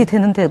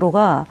얘기되는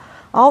대로가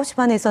 9시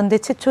반에 있었는데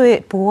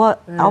최초의 보고가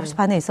 9시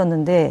반에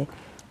있었는데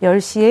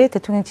 10시에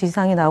대통령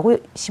지시사항이 나오고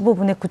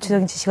 15분에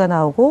구체적인 지시가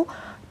나오고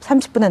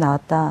 30분에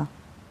나왔다.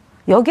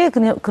 여기에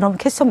그럼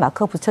퀘스천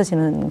마크가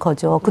붙여지는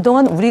거죠.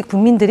 그동안 우리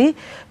국민들이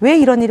왜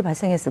이런 일이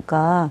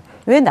발생했을까?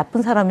 왜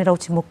나쁜 사람이라고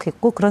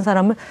지목했고 그런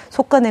사람을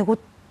솎아내고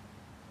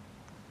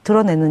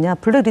드러냈느냐?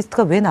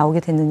 블랙리스트가 왜 나오게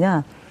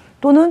됐느냐?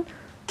 또는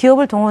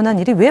기업을 동원한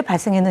일이 왜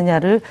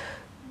발생했느냐를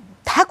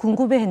다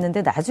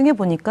궁금해했는데 나중에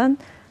보니까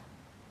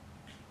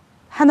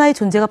하나의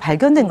존재가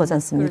발견된 거지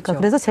않습니까? 그렇죠.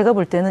 그래서 제가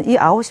볼 때는 이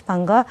 9시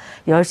반과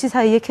 10시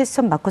사이의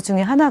퀘스천 마커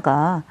중에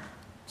하나가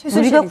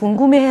우리가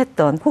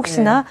궁금해했던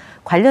혹시나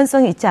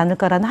관련성이 있지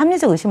않을까라는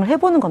합리적 의심을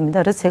해보는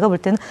겁니다. 그래서 제가 볼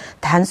때는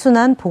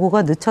단순한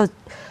보고가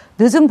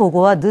늦은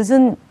보고와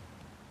늦은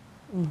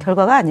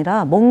결과가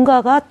아니라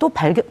뭔가가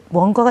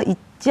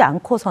있지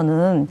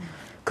않고서는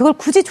그걸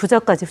굳이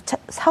조작까지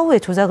사후에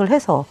조작을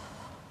해서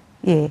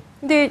예.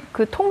 근데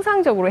그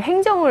통상적으로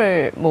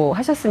행정을 뭐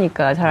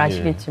하셨으니까 잘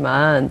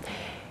아시겠지만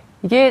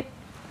이게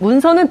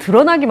문서는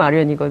드러나기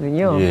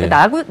마련이거든요. 예.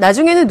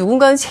 나중에는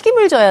누군가는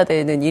책임을 져야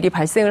되는 일이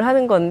발생을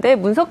하는 건데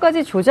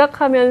문서까지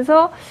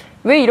조작하면서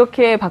왜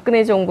이렇게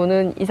박근혜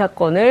정부는 이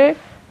사건을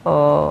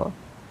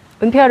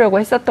은폐하려고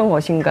했었던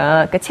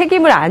것인가. 그러니까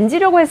책임을 안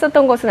지려고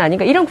했었던 것은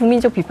아닌가. 이런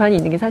국민적 비판이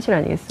있는 게 사실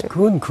아니겠어요?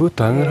 그거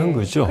당연한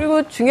거죠.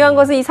 그리고 중요한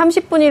것은 이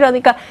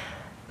 30분이라니까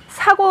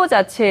사고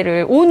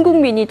자체를 온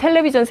국민이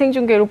텔레비전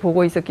생중계로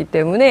보고 있었기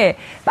때문에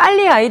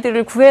빨리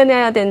아이들을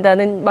구해내야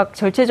된다는 막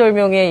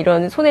절체절명의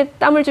이런 손에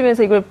땀을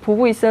주면서 이걸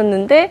보고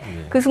있었는데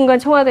그 순간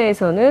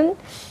청와대에서는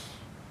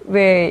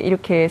왜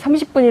이렇게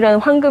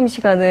 30분이라는 황금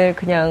시간을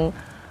그냥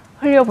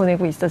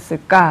흘려보내고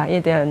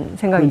있었을까에 대한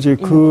생각이 이제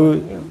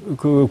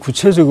그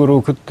구체적으로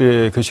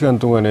그때 그 시간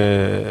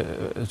동안에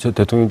저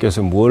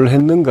대통령께서 뭘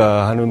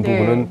했는가 하는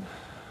부분은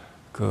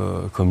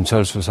그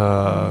검찰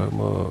수사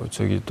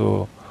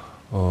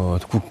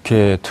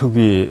국회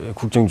특위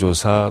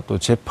국정조사 또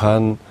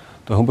재판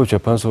또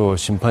헌법재판소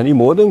심판 이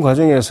모든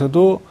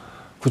과정에서도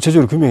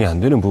구체적으로 규명이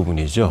안 되는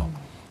부분이죠.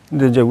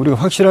 근데 이제 우리가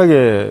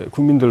확실하게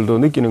국민들도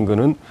느끼는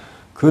거는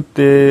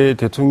그때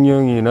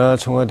대통령이나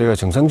청와대가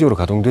정상적으로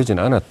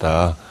가동되지는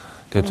않았다.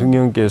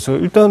 대통령께서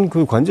일단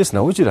그 관제에서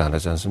나오지를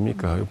않았지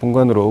않습니까?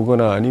 본관으로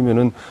오거나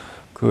아니면은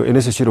그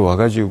NSC로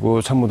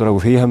와가지고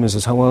참모들하고 회의하면서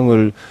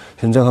상황을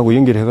현장하고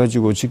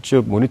연결해가지고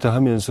직접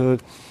모니터하면서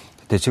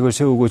대책을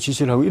세우고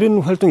지시를 하고 이런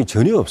활동이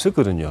전혀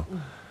없었거든요.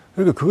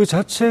 그러니까 그거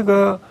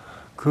자체가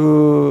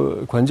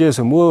그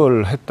관제에서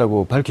뭘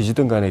했다고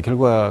밝혀지든 간에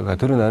결과가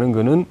드러나는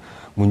거는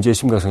문제의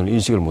심각성을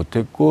인식을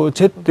못했고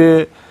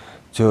제때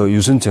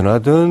유선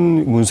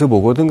전화든 문서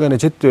보고든 간에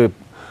제때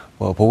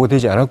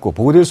보고되지 않았고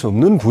보고될 수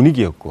없는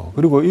분위기였고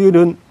그리고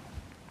이런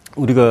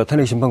우리가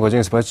탄핵 심판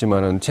과정에서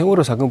봤지만은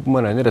세월호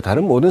사건뿐만 아니라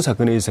다른 모든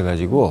사건에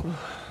있어가지고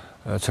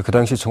그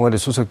당시 청와대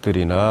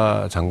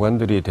수석들이나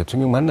장관들이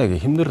대통령 만나기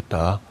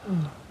힘들었다.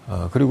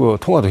 그리고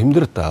통화도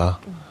힘들었다.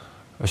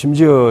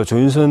 심지어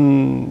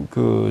조윤선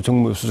그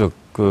정무수석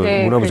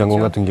문화부 장관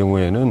같은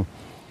경우에는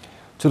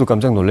저도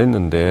깜짝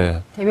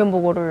놀랐는데 대면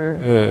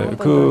보고를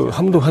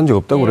함도 한 적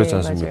없다고 그랬지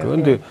않습니까?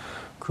 그런데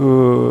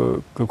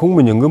그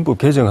공무원연금법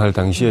개정할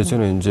당시에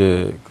저는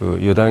이제 그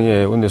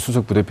여당의 원내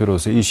수석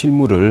부대표로서 이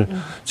실무를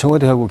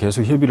청와대하고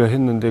계속 협의를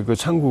했는데 그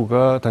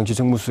창구가 당시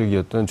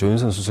정무수석이었던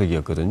조윤선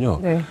수석이었거든요.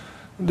 네.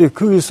 근데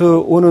거기서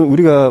오는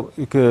우리가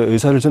이렇게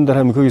의사를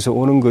전달하면 거기서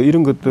오는 거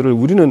이런 것들을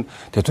우리는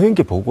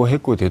대통령께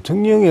보고했고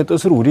대통령의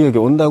뜻으로 우리에게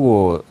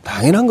온다고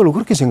당연한 걸로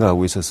그렇게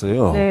생각하고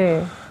있었어요.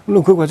 네.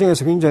 물론 그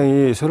과정에서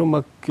굉장히 서로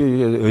막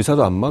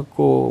의사도 안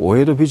맞고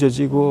오해도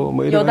빚어지고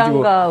뭐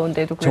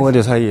이래가지고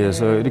청와대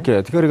사이에서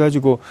이렇게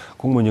그래가지고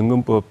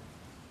공무원연금법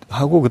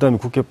하고 그다음에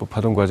국회법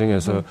하던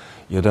과정에서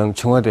여당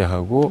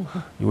청와대하고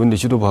원내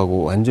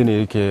지도부하고 완전히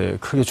이렇게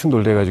크게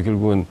충돌돼가지고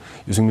결국은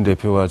유승민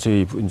대표와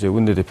저희 이제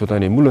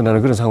원내대표단이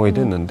물러나는 그런 상황이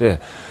됐는데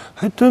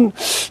하여튼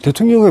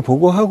대통령에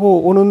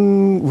보고하고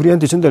오는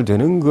우리한테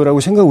전달되는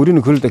거라고 생각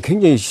우리는 그럴 때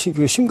굉장히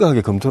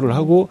심각하게 검토를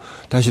하고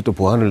다시 또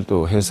보완을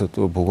또 해서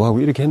또 보고하고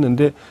이렇게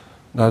했는데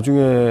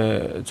나중에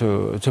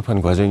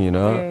재판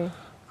과정이나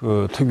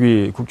그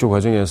특위 국조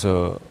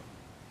과정에서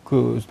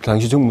그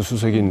당시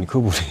정무수석인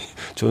그분이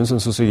조현선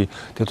수석이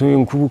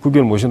대통령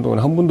 9개월 모신 동안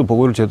한 번도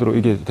보고를 제대로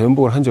이게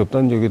대면보고를 한 적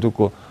없다는 얘기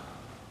듣고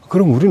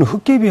그럼 우리는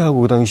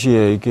헛개비하고 그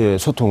당시에 이렇게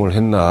소통을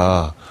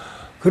했나.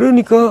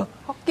 그러니까.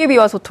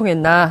 헛개비와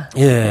소통했나.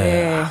 예.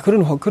 네.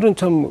 그런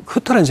참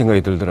허탈한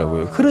생각이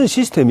들더라고요. 그런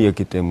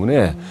시스템이었기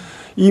때문에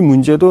이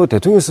문제도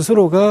대통령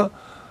스스로가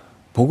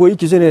보고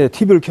있기 전에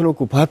TV를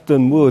켜놓고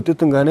봤던 뭐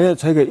어쨌든 간에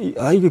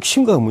자기가 이거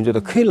심각한 문제다.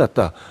 큰일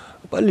났다.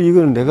 빨리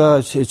이거는 내가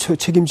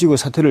책임지고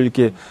사태를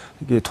이렇게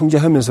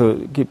통제하면서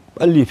이렇게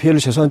빨리 피해를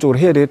최소한 쪽으로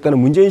해야 되겠다는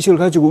문제인식을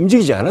가지고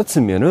움직이지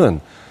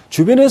않았으면은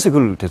주변에서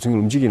그걸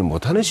대통령을 움직이는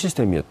못하는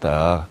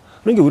시스템이었다.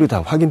 그런 게 우리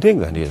다 확인된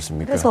거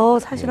아니겠습니까? 그래서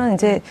사실은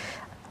이제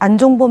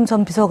안종범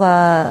전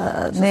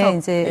비서관의 수석,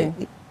 이제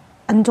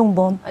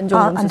안종범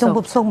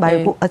수석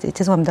말고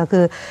죄송합니다.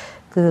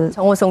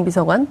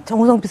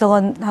 정호성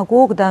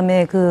비서관하고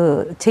그다음에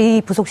그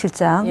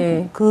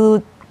제2부속실장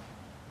그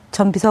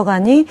전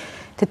비서관이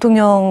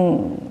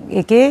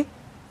대통령에게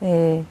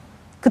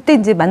그때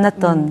이제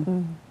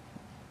만났던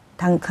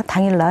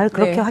당일날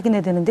그렇게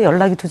확인해야 되는데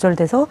연락이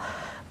두절돼서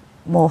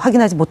뭐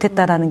확인하지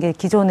못했다라는 게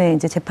기존에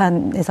이제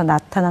재판에서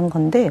나타난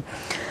건데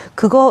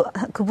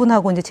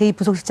그분하고 이제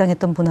제2부속실장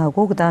했던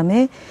분하고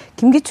그다음에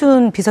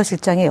김기춘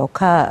비서실장의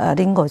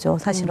역할인 거죠.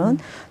 사실은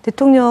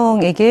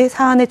대통령에게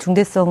사안의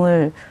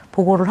중대성을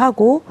보고를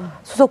하고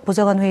수석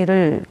보좌관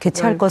회의를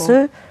개최할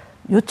것을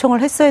요청을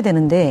했어야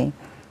되는데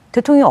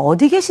대통령이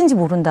어디 계신지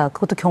모른다.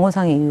 그것도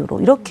경호상의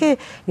이유로 이렇게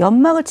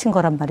연막을 친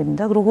거란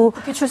말입니다. 그리고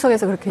그렇게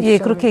출석해서 그렇게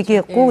그렇게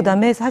얘기했고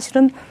그다음에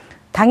사실은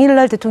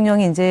당일날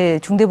대통령이 이제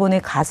중대본에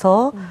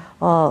가서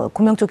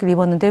구명조끼를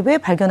입었는데 왜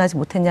발견하지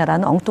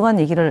못했냐라는 엉뚱한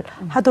얘기를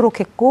하도록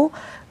했고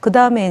그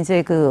다음에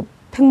이제 그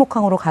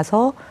팽목항으로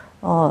가서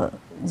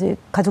이제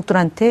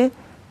가족들한테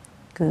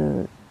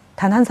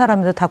단 한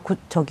사람이라도 다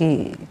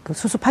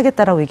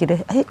수습하겠다라고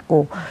얘기를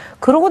했고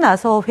그러고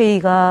나서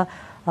회의가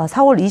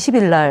 4월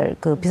 20일 날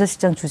그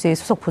비서실장 주재의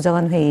수석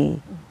보좌관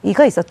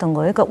회의가 있었던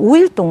거예요. 그러니까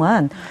 5일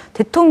동안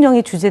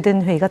대통령이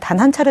주재된 회의가 단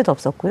한 차례도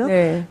없었고요.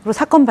 그리고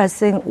사건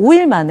발생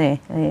 5일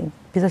만에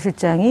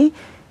비서실장이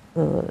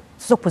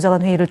수석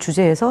보좌관 회의를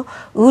주재해서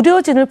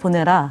의료진을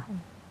보내라.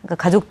 그러니까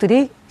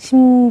가족들이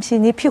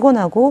심신이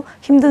피곤하고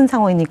힘든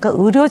상황이니까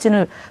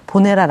의료진을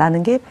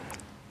보내라라는 게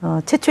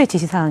최초의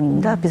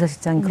지시사항입니다.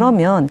 비서실장이.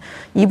 그러면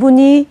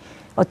이분이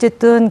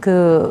어쨌든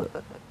그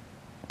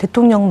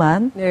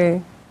대통령만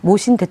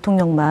모신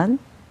대통령만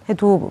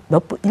해도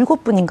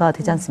 7분인가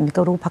되지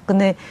않습니까? 그리고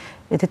박근혜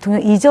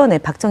대통령 이전에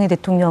박정희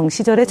대통령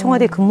시절에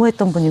청와대에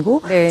근무했던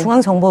분이고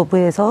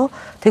중앙정보부에서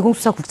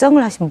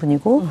대공수사국장을 하신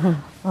분이고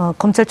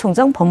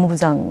검찰총장 법무부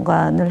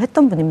장관을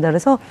했던 분입니다.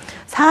 그래서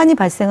사안이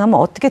발생하면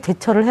어떻게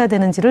대처를 해야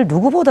되는지를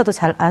누구보다도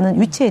잘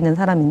아는 위치에 있는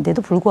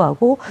사람인데도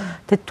불구하고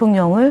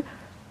대통령을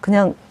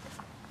그냥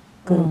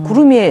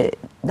구름 위에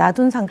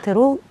놔둔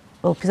상태로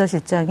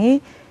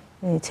비서실장이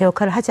제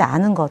역할을 하지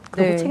않은 것,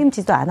 그리고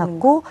책임지지도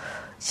않았고,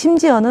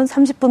 심지어는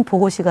 30분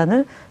보고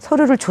시간을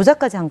서류를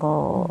조작까지 한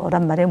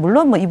거란 말이에요.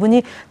 물론 뭐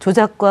이분이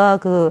조작과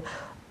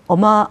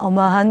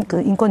어마어마한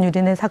인권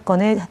유린의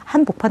사건에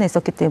한복판에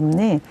있었기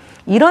때문에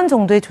이런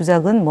정도의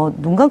조작은 뭐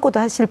눈 감고도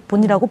하실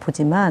분이라고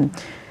보지만,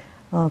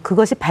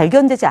 그것이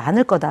발견되지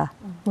않을 거다.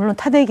 물론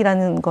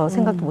탄핵이라는 거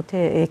생각도 못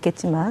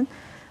했겠지만,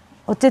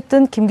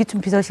 어쨌든 김기춘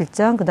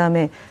비서실장,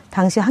 그다음에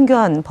당시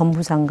한교안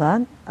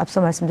법무장관,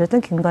 앞서 말씀드렸던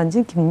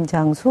김관진,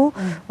 김장수,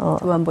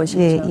 두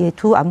안보실장,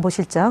 두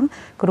안보실장,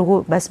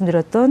 그리고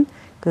말씀드렸던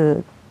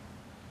그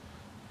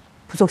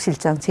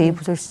부속실장,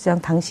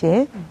 제2부속실장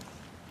당시에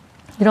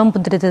이런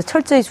분들에 대해서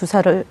철저히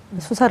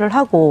수사를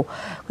하고,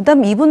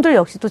 그다음 이분들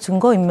역시도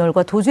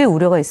증거인멸과 도주의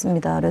우려가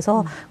있습니다.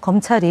 그래서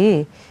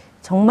검찰이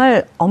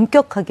정말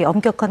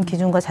엄격한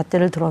기준과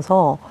잣대를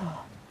들어서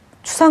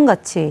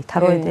추상같이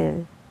다뤄야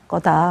될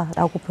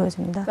거다라고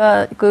보여집니다.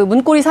 그러니까 그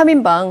문고리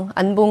 3인방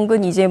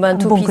안봉근, 이재만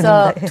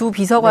두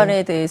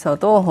비서관에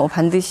대해서도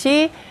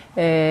반드시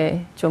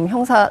좀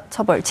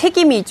형사처벌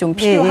책임이 좀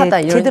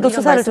필요하다. 제대로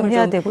수사를 좀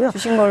해야 되고요.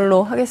 주신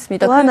걸로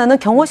하겠습니다. 또 하나는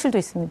경호실도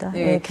있습니다.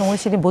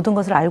 경호실이 모든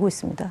것을 알고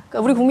있습니다.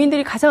 그러니까 우리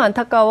국민들이 가장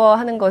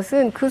안타까워하는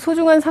것은 그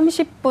소중한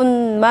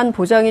 30분만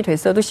보장이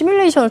됐어도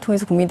시뮬레이션을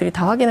통해서 국민들이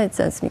다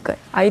확인했지 않습니까?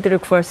 아이들을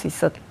구할 수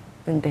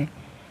있었는데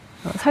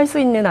살 수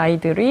있는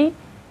아이들이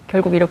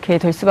결국 이렇게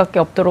될 수밖에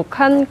없도록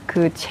한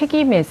그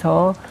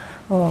책임에서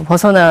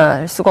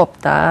벗어날 수가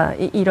없다.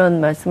 이런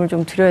말씀을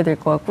좀 드려야 될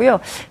것 같고요.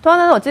 또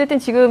하나는 어찌됐든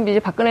지금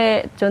이제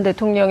박근혜 전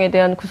대통령에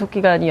대한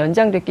구속기간이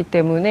연장됐기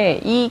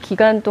때문에 이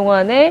기간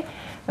동안에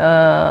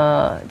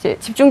이제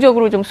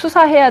집중적으로 좀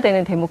수사해야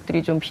되는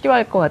대목들이 좀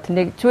필요할 것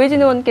같은데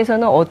조혜진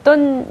의원께서는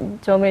어떤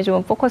점에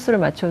좀 포커스를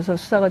맞춰서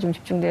수사가 좀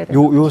집중돼야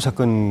될까요? 요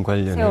사건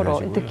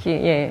관련해서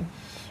특히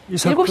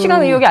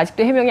 7시간 의혹이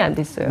아직도 해명이 안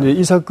됐어요. 네,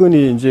 이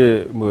사건이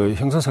이제 뭐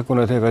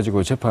형사사건화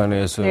돼가지고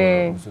재판에서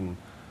무슨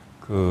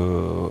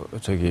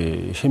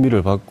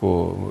혐의를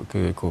받고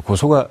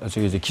고소가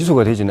이제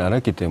기소가 되지는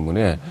않았기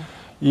때문에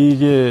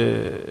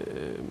이게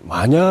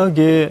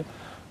만약에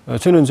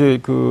저는 이제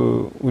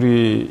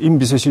우리 임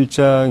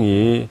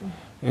비서실장이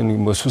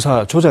뭐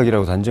수사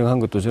조작이라고 단정한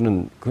것도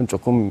저는 그건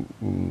조금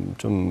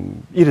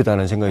좀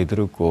이르다는 생각이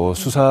들었고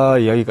수사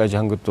이야기까지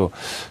한 것도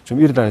좀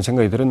이르다는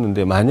생각이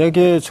들었는데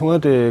만약에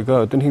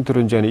청와대가 어떤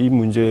행태로 이제 이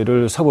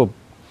문제를 사법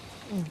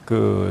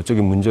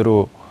적인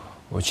문제로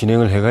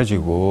진행을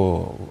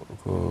해가지고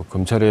그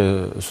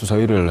검찰에 수사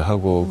의뢰를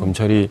하고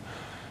검찰이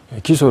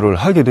기소를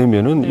하게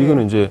되면은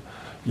이거는 이제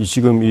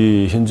지금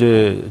이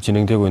현재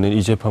진행되고 있는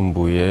이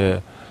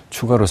재판부에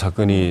추가로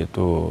사건이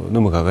또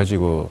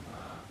넘어가가지고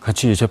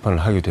같이 재판을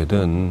하게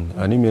되든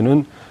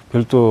아니면은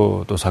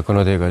별도 또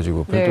사건화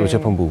돼가지고 별도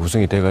재판부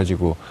구성이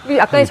돼가지고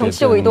약간의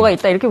정치적 의도가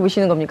있다 이렇게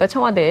보시는 겁니까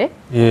청와대에?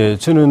 예,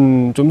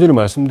 저는 좀 전에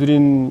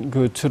말씀드린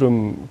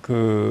것처럼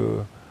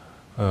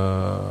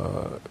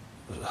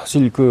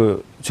사실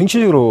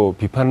정치적으로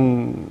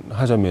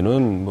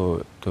비판하자면은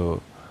뭐 또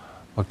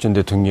박 전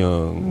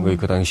대통령의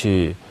그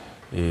당시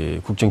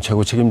국정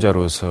최고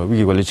책임자로서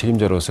위기관리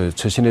책임자로서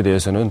처신에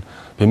대해서는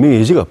변명의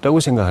여지가 없다고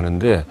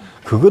생각하는데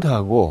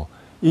그것하고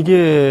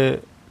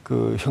이게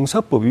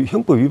형법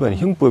위반이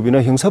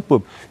형법이나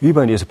형사법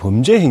위반에서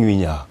범죄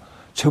행위냐,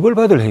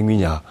 처벌받을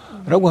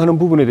행위냐라고 하는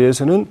부분에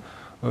대해서는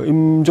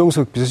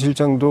임종석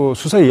비서실장도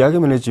수사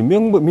이야기만 했지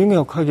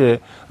명확하게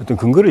어떤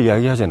근거를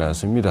이야기하지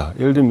않았습니다.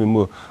 예를 들면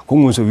뭐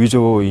공문서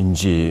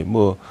위조인지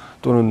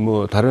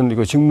또는 다른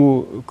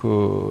직무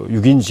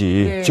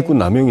유기인지 직권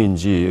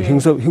남용인지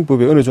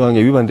형법의 어느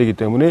조항에 위반되기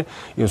때문에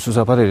이건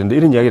수사 받아야 된다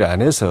이런 이야기를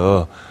안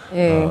해서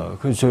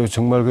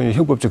정말 그냥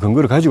형법적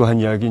근거를 가지고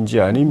한 이야기인지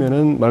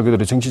아니면은 말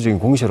그대로 정치적인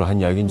공세로 한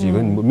이야기인지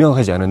이건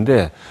명확하지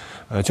않은데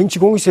정치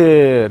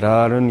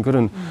공세라는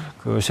그런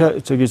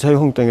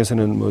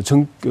자유한국당에서는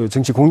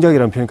정치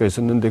공작이라는 표현까지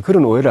썼는데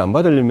그런 오해를 안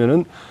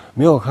받으려면은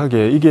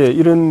명확하게 이게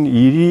이런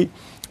일이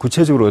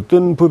구체적으로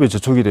어떤 법에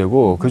저촉이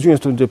되고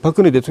그중에서도 이제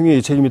박근혜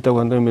대통령의 책임이 있다고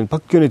한다면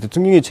박근혜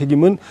대통령의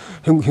책임은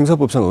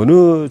형사법상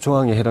어느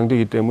조항에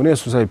해당되기 때문에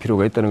수사의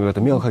필요가 있다는 걸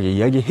갖다 명확하게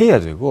이야기해야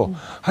되고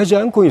하지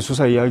않고 이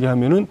수사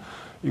이야기하면은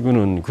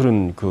이거는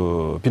그런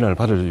비난을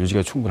받을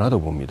여지가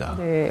충분하다고 봅니다.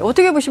 네.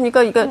 어떻게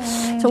보십니까? 그러니까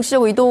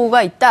정치적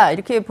의도가 있다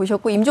이렇게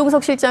보셨고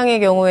임종석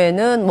실장의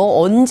경우에는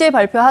언제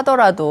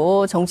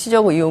발표하더라도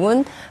정치적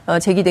의혹은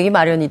제기되기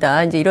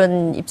마련이다. 이제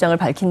이런 입장을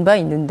밝힌 바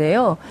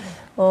있는데요.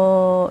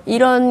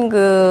 이런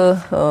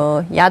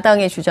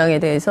야당의 주장에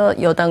대해서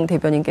여당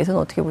대변인께서는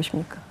어떻게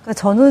보십니까? 그러니까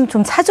저는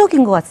좀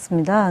사적인 것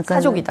같습니다. 그러니까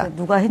사적이다.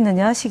 누가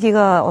했느냐,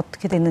 시기가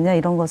어떻게 됐느냐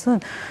이런 것은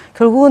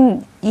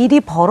결국은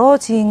일이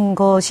벌어진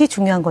것이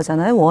중요한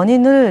거잖아요.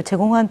 원인을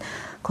제공한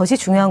것이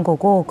중요한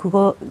거고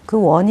그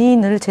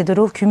원인을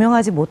제대로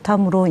규명하지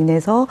못함으로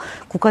인해서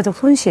국가적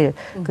손실,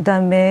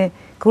 그다음에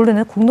그걸로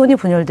인해 공론이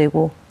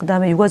분열되고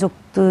그다음에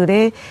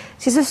유가족들의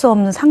씻을 수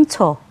없는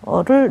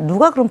상처를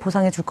누가 그럼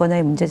보상해 줄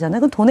거냐의 문제잖아요.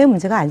 그건 돈의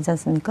문제가 아니지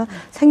않습니까?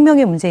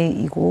 생명의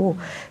문제이고.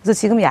 그래서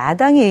지금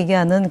야당이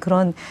얘기하는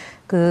그런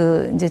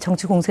이제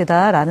정치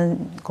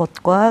공세다라는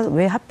것과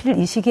왜 하필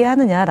이 시기에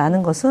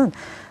하느냐라는 것은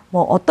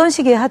어떤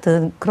시기에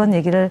하든 그런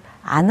얘기를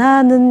안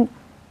하는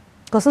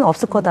것은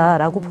없을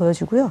거다라고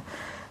보여지고요.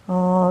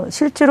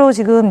 실제로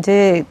지금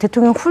이제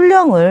대통령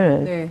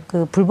훈령을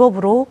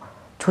불법으로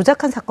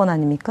조작한 사건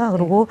아닙니까?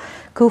 그리고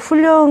그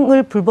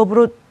훈령을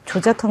불법으로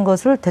조작한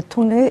것을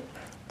대통령이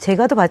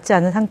제가도 받지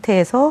않은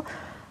상태에서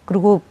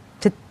그리고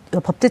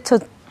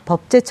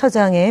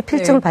법제처장의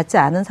필증을 받지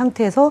않은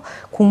상태에서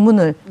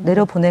공문을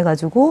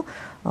내려보내가지고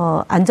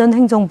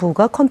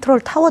안전행정부가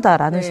컨트롤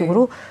타워다라는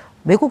식으로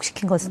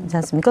왜곡시킨 것이지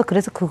않습니까?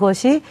 그래서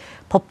그것이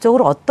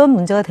법적으로 어떤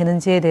문제가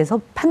되는지에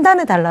대해서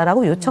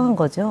판단해달라고 요청한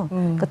거죠.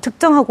 그러니까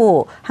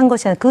특정하고 한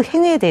것이 아니라 그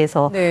행위에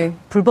대해서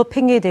불법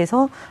행위에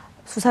대해서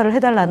수사를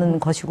해달라는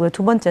것이고요.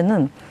 두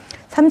번째는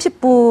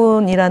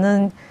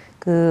 30분이라는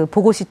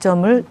보고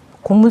시점을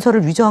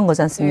공문서를 위조한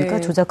거지 않습니까?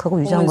 조작하고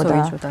위조한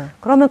거다.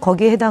 그러면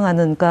거기에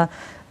해당하는 그러니까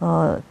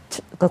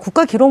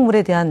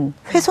국가기록물에 대한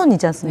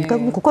훼손이지 않습니까?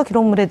 그럼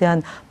국가기록물에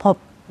대한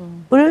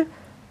법을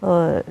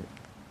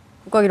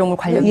국가기록물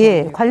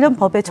관련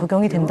법에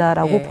적용이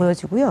된다라고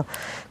보여지고요.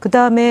 그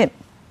다음에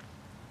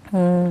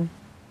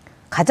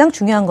가장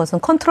중요한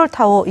것은 컨트롤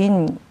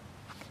타워인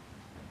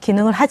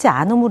기능을 하지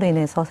않음으로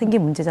인해서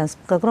생긴 문제지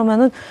않습니까?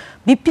 그러면은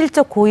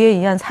미필적 고의에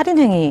의한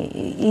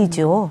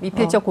살인행위이죠.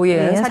 미필적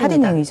고의에 의한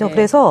살인행위죠.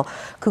 그래서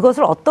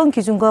그것을 어떤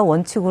기준과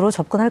원칙으로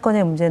접근할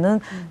거냐의 문제는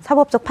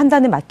사법적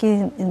판단에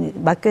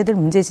맡겨야 될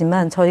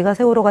문제지만 저희가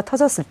세월호가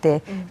터졌을 때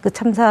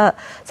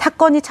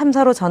사건이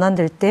참사로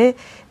전환될 때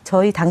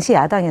저희 당시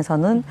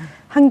야당에서는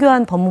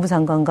한교안 법무부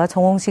장관과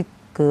정홍식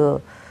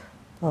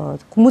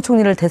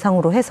국무총리를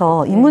대상으로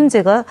해서 이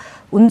문제가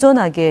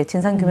온전하게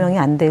진상규명이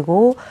안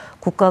되고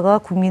국가가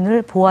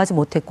국민을 보호하지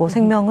못했고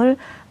생명을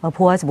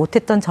보호하지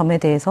못했던 점에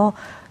대해서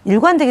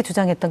일관되게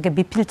주장했던 게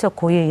미필적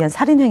고의에 의한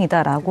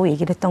살인행위다라고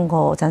얘기를 했던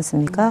거지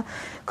않습니까?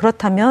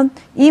 그렇다면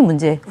이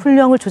문제,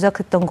 훈령을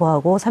조작했던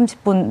거하고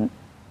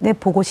 30분의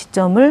보고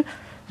시점을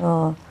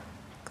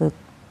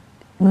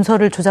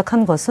문서를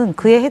조작한 것은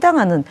그에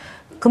해당하는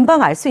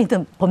금방 알 수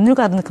있는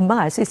법률가는 금방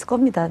알 수 있을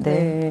겁니다.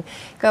 네.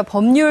 그러니까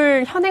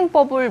법률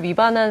현행법을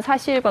위반한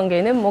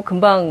사실관계는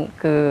금방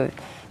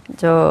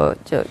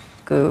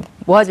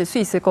모아질 수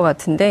있을 것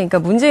같은데, 그러니까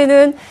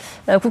문제는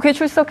국회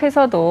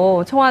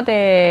출석해서도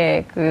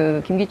청와대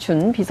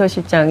김기춘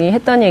비서실장이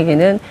했던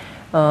얘기는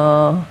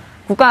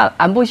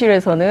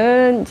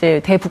국가안보실에서는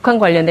이제 대북한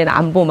관련된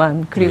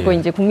안보만, 그리고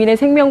이제 국민의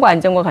생명과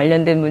안전과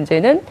관련된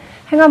문제는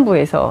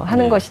행안부에서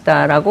하는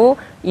것이다라고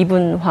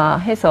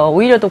이분화해서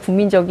오히려 더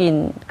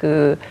국민적인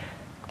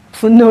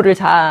분노를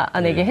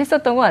자아내게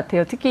했었던 것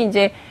같아요. 특히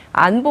이제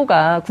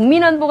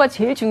국민 안보가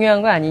제일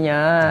중요한 거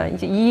아니냐.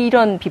 이제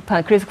이런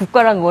비판, 그래서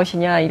국가란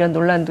무엇이냐, 이런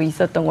논란도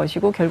있었던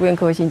것이고, 결국엔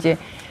그것이 이제,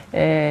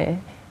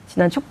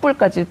 지난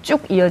촛불까지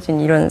쭉 이어진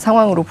이런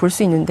상황으로 볼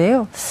수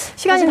있는데요.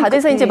 시간이 다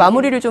돼서 이제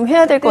마무리를 좀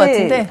해야 될 것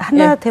같은데.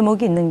 하나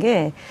대목이 있는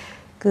게,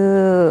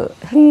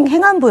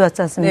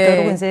 행안부였지 않습니까? 네.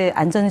 그리고 이제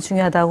안전이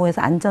중요하다고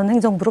해서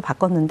안전행정부로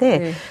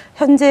바꿨는데,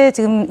 현재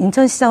지금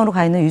인천시장으로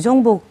가 있는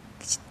유정복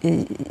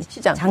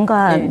시장.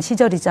 장관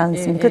시절이지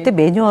않습니까? 그때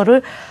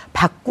매뉴얼을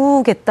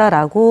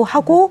바꾸겠다라고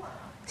하고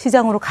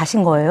시장으로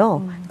가신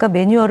거예요. 그러니까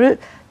매뉴얼을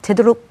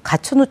제대로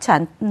갖춰놓지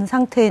않은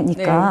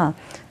상태니까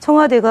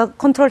청와대가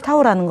컨트롤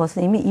타워라는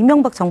것은 이미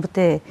이명박 정부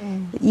때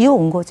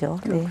이어온 거죠.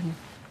 네.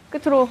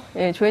 끝으로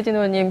조혜진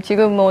의원님,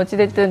 지금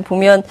어찌됐든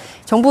보면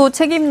정부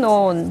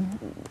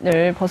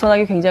책임론을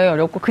벗어나기 굉장히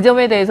어렵고 그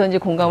점에 대해서 이제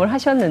공감을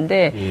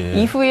하셨는데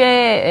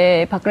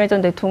이후에 박근혜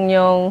전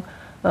대통령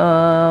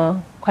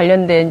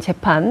관련된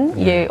재판,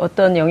 이게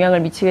어떤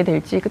영향을 미치게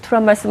될지 끝으로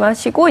한 말씀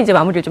하시고 이제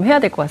마무리를 좀 해야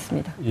될 것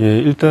같습니다.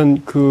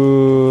 일단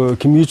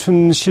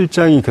김기춘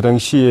실장이 그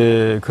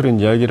당시에 그런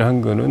이야기를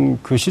한 거는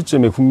그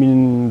시점에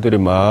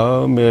국민들의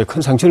마음에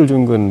큰 상처를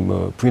준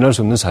건 부인할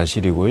수 없는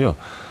사실이고요.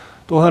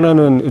 또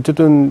하나는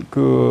어쨌든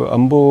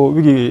안보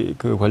위기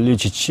관리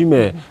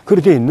지침에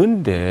그렇게 돼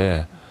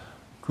있는데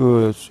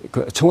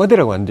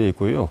청와대라고 안 돼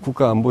있고요.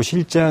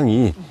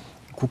 국가안보실장이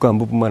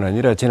국가안보뿐만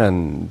아니라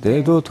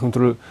재난대도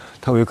컨트롤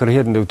타워 역할을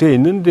해야 된다고 되어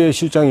있는데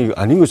실장이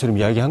아닌 것처럼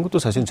이야기한 것도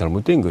사실은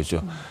잘못된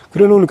거죠.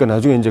 그래 놓으니까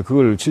나중에 이제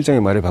그걸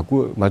실장의 말에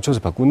맞춰서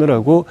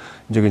바꾸느라고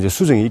이제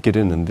수정이 있게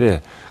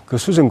됐는데 그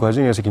수정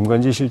과정에서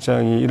김관지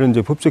실장이 이런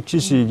이제 법적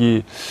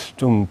지식이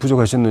좀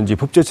부족하셨는지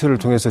법제처를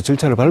통해서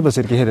절차를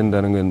밟아서 이렇게 해야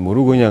된다는 건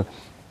모르고 그냥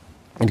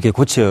이렇게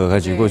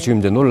고쳐가지고 지금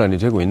이제 논란이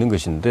되고 있는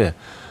것인데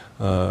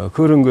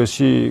그런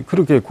것이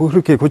그렇게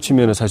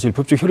고치면 사실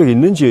법적 효력이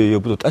있는지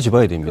여부도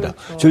따져봐야 됩니다.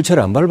 그렇죠.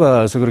 절차를 안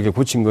밟아서 그렇게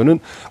고친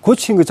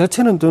것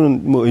자체는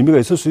저는 의미가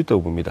있을 수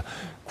있다고 봅니다.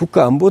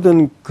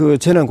 국가안보든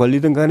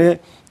재난관리든 간에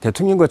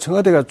대통령과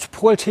청와대가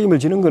포괄 책임을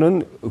지는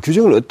거는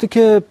규정을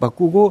어떻게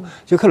바꾸고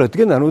역할을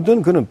어떻게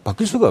나누든 그는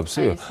바뀔 수가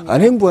없어요. 알겠습니다.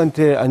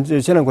 안행부한테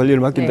재난관리를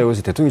맡긴다고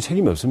해서 대통령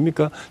책임이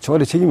없습니까?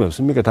 청와대 책임이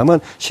없습니까? 다만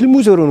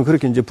실무적으로는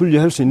그렇게 이제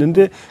분리할 수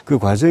있는데 그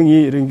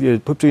과정이 이런 게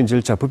법적인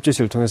절차,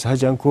 법제시를 통해서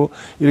하지 않고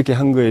이렇게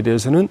한 거에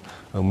대해서는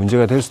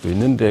문제가 될 수도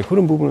있는데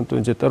그런 부분은 또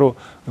이제 따로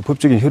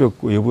법적인 효력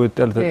여부에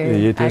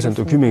따라서에 대해서는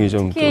또 규명이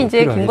좀 특히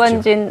이제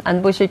김관진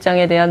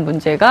안보실장에 대한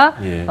문제가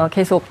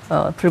계속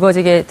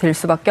불거지게 될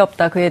수밖에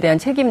없다. 그에 대한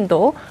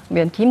책임도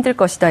면키 힘들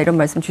것이다. 이런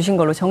말씀 주신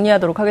걸로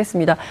정리하도록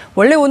하겠습니다.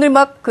 원래 오늘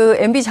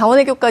MB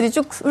자원외교까지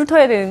쭉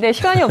훑어야 되는데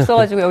시간이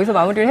없어가지고 여기서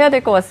마무리를 해야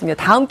될 것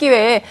같습니다. 다음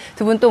기회에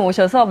두 분 또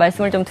모셔서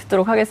말씀을 좀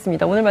듣도록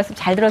하겠습니다. 오늘 말씀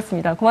잘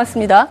들었습니다.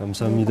 고맙습니다.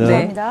 감사합니다.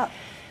 감사합니다.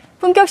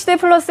 품격시대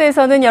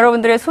플러스에서는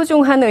여러분들의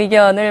소중한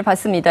의견을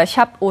받습니다.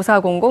 샵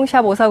 5400,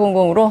 샵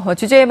 5400으로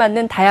주제에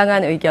맞는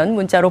다양한 의견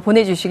문자로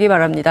보내주시기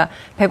바랍니다.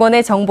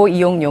 100원의 정보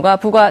이용료가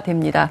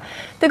부과됩니다.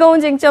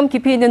 뜨거운 쟁점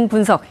깊이 있는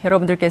분석,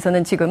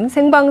 여러분들께서는 지금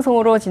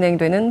생방송으로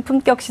진행되는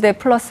품격시대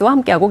플러스와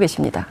함께하고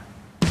계십니다.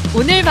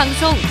 오늘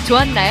방송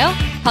좋았나요?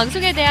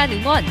 방송에 대한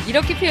응원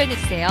이렇게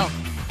표현해주세요.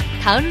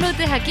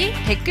 다운로드하기,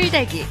 댓글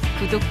달기,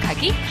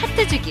 구독하기,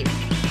 하트 주기.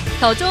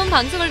 더 좋은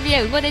방송을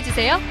위해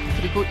응원해주세요.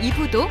 그리고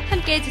 2부도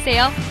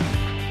함께해주세요.